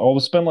the accounts. I'll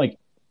spend like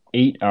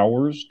 8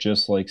 hours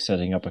just like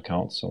setting up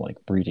accounts and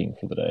like breeding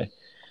for the day.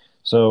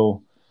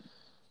 So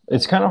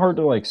it's kind of hard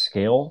to like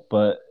scale,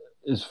 but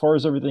as far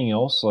as everything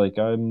else, like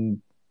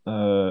I'm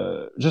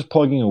just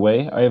plugging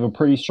away. I have a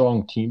pretty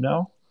strong team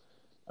now.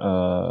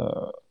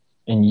 Uh,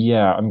 and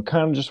yeah, I'm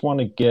kind of just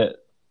want to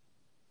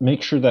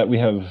make sure that we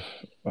have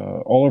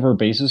all of our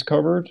bases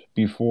covered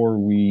before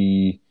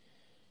we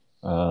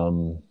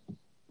um,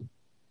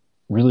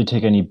 really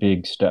take any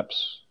big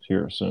steps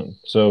here soon.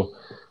 So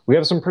we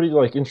have some pretty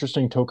like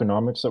interesting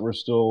tokenomics that we're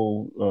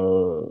still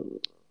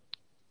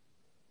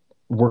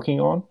working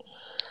on,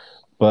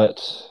 but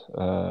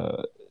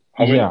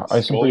How many yeah, I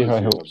have some pretty scholars high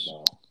do you have hopes.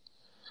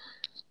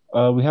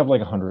 now? We have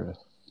like 100.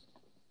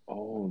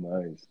 Oh,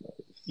 nice,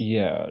 nice.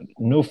 yeah,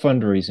 no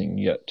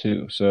fundraising yet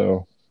too.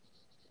 So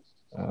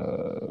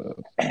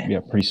yeah,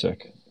 pretty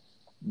sick.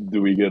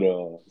 Do we get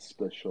a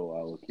special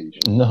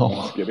allocation? I'm just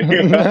No. kidding.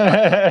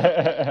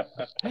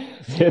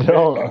 You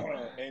don't.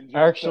 Angel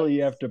Actually,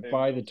 you have checks. to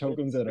buy the Angel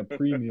tokens checks. at a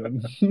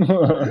premium.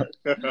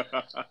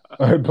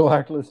 I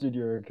blacklisted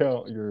your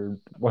account, your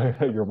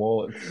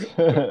wallets.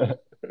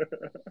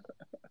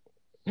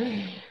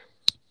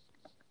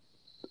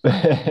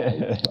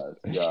 Nice, nice.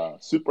 Yeah,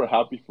 super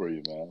happy for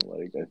you, man.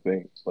 Like I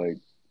think like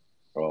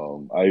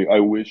I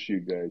wish you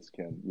guys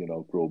can,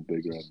 grow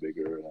bigger and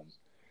bigger and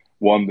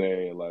one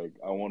day like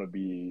I want to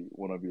be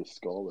one of your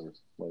scholars.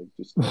 Like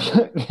just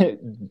one day.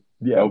 That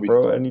Yeah, would be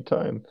bro, fun.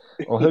 anytime.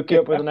 I'll hook you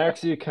up with an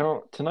Axie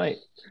account tonight.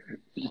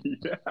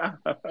 Yeah.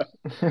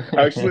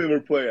 Actually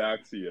never play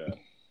Axie yet,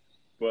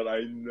 but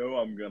I know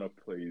I'm gonna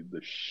play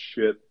the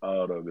shit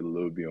out of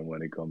Illuvium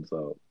when it comes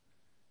out.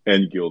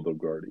 And Guild of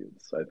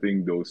Guardians. I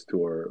think those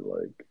two are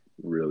like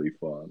really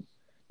fun.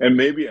 And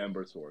maybe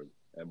Ember Sword.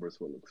 Ember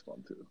Sword looks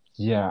fun too.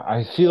 Yeah,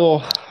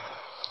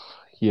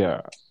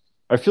 yeah,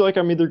 I feel like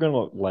I'm either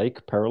gonna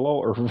like Parallel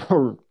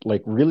or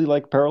like really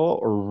like Parallel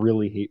or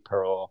really hate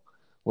Parallel.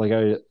 Like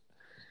I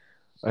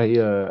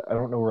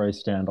don't know where I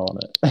stand on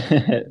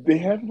it. They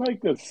have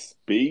like a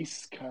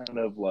space kind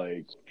of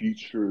like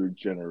future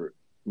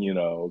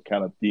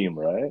kind of theme,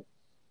 right?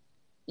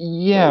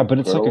 Yeah, Like but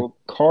it's like a Pearl.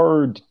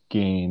 card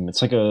game.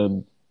 It's like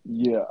a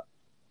Yeah.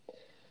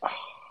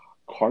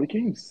 Card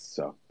games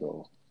suck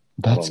though.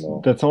 I that's don't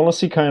know. that's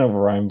honestly kind of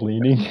where I'm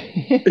leaning.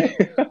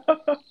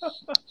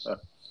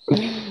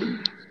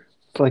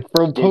 It's like,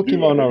 bro, But dude,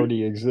 Pokemon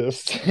already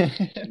exists.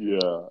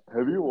 yeah.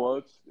 Have you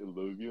watched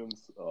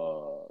Illuvium's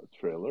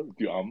trailer?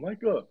 Dude, I'm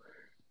like a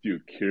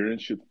dude, Kieran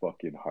should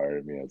fucking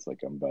hire me as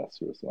like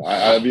ambassador. So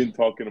I've been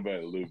talking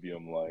about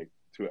Illuvium like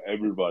to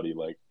everybody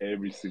like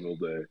every single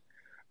day.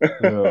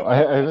 No, I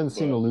haven't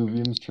seen But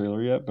Illuvium's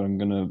trailer yet, but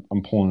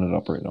I'm pulling it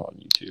up right now on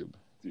YouTube.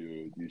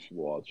 dude, you should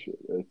watch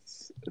it.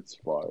 It's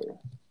fire.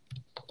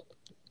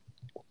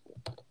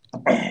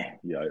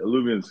 Yeah,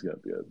 Illuvium's gonna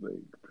be I think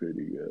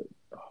pretty good.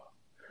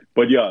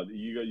 But yeah,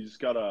 you just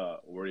gotta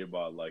worry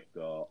about like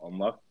the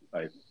unlock.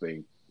 I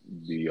think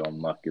the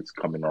unlock is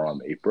coming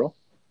around April.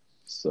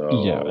 Yeah, So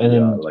and yeah,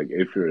 then like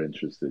if you're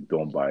interested,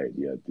 don't buy it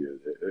yet, dude.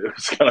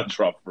 It's gonna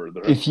drop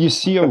further. if you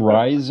see a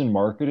rise in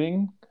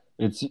marketing,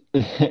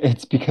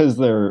 it's because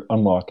their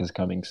unlock is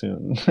coming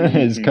soon.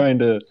 Is Hmm.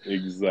 kind of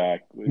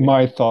Exactly.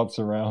 my thoughts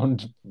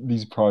around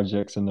these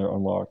projects and their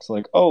unlocks.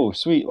 Like, oh,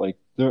 sweet, like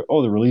they're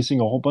releasing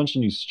a whole bunch of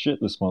new shit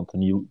this month,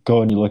 and you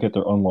go and you look at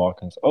their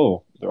unlock, and it's,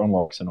 oh, their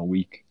unlock's in a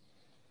week.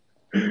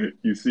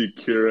 You see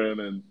Kieran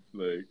and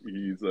like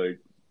he's like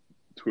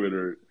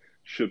Twitter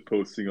shit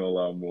posting a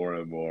lot more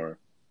and more,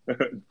 trying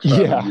to be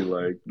Yeah,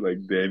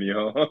 like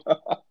Daniel.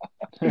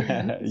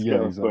 It's yeah,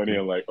 kind of funny. exactly.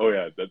 I'm like, oh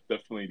yeah, that's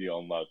definitely the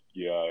unlock.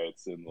 Yeah,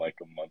 it's in like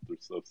a month or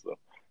so.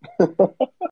 So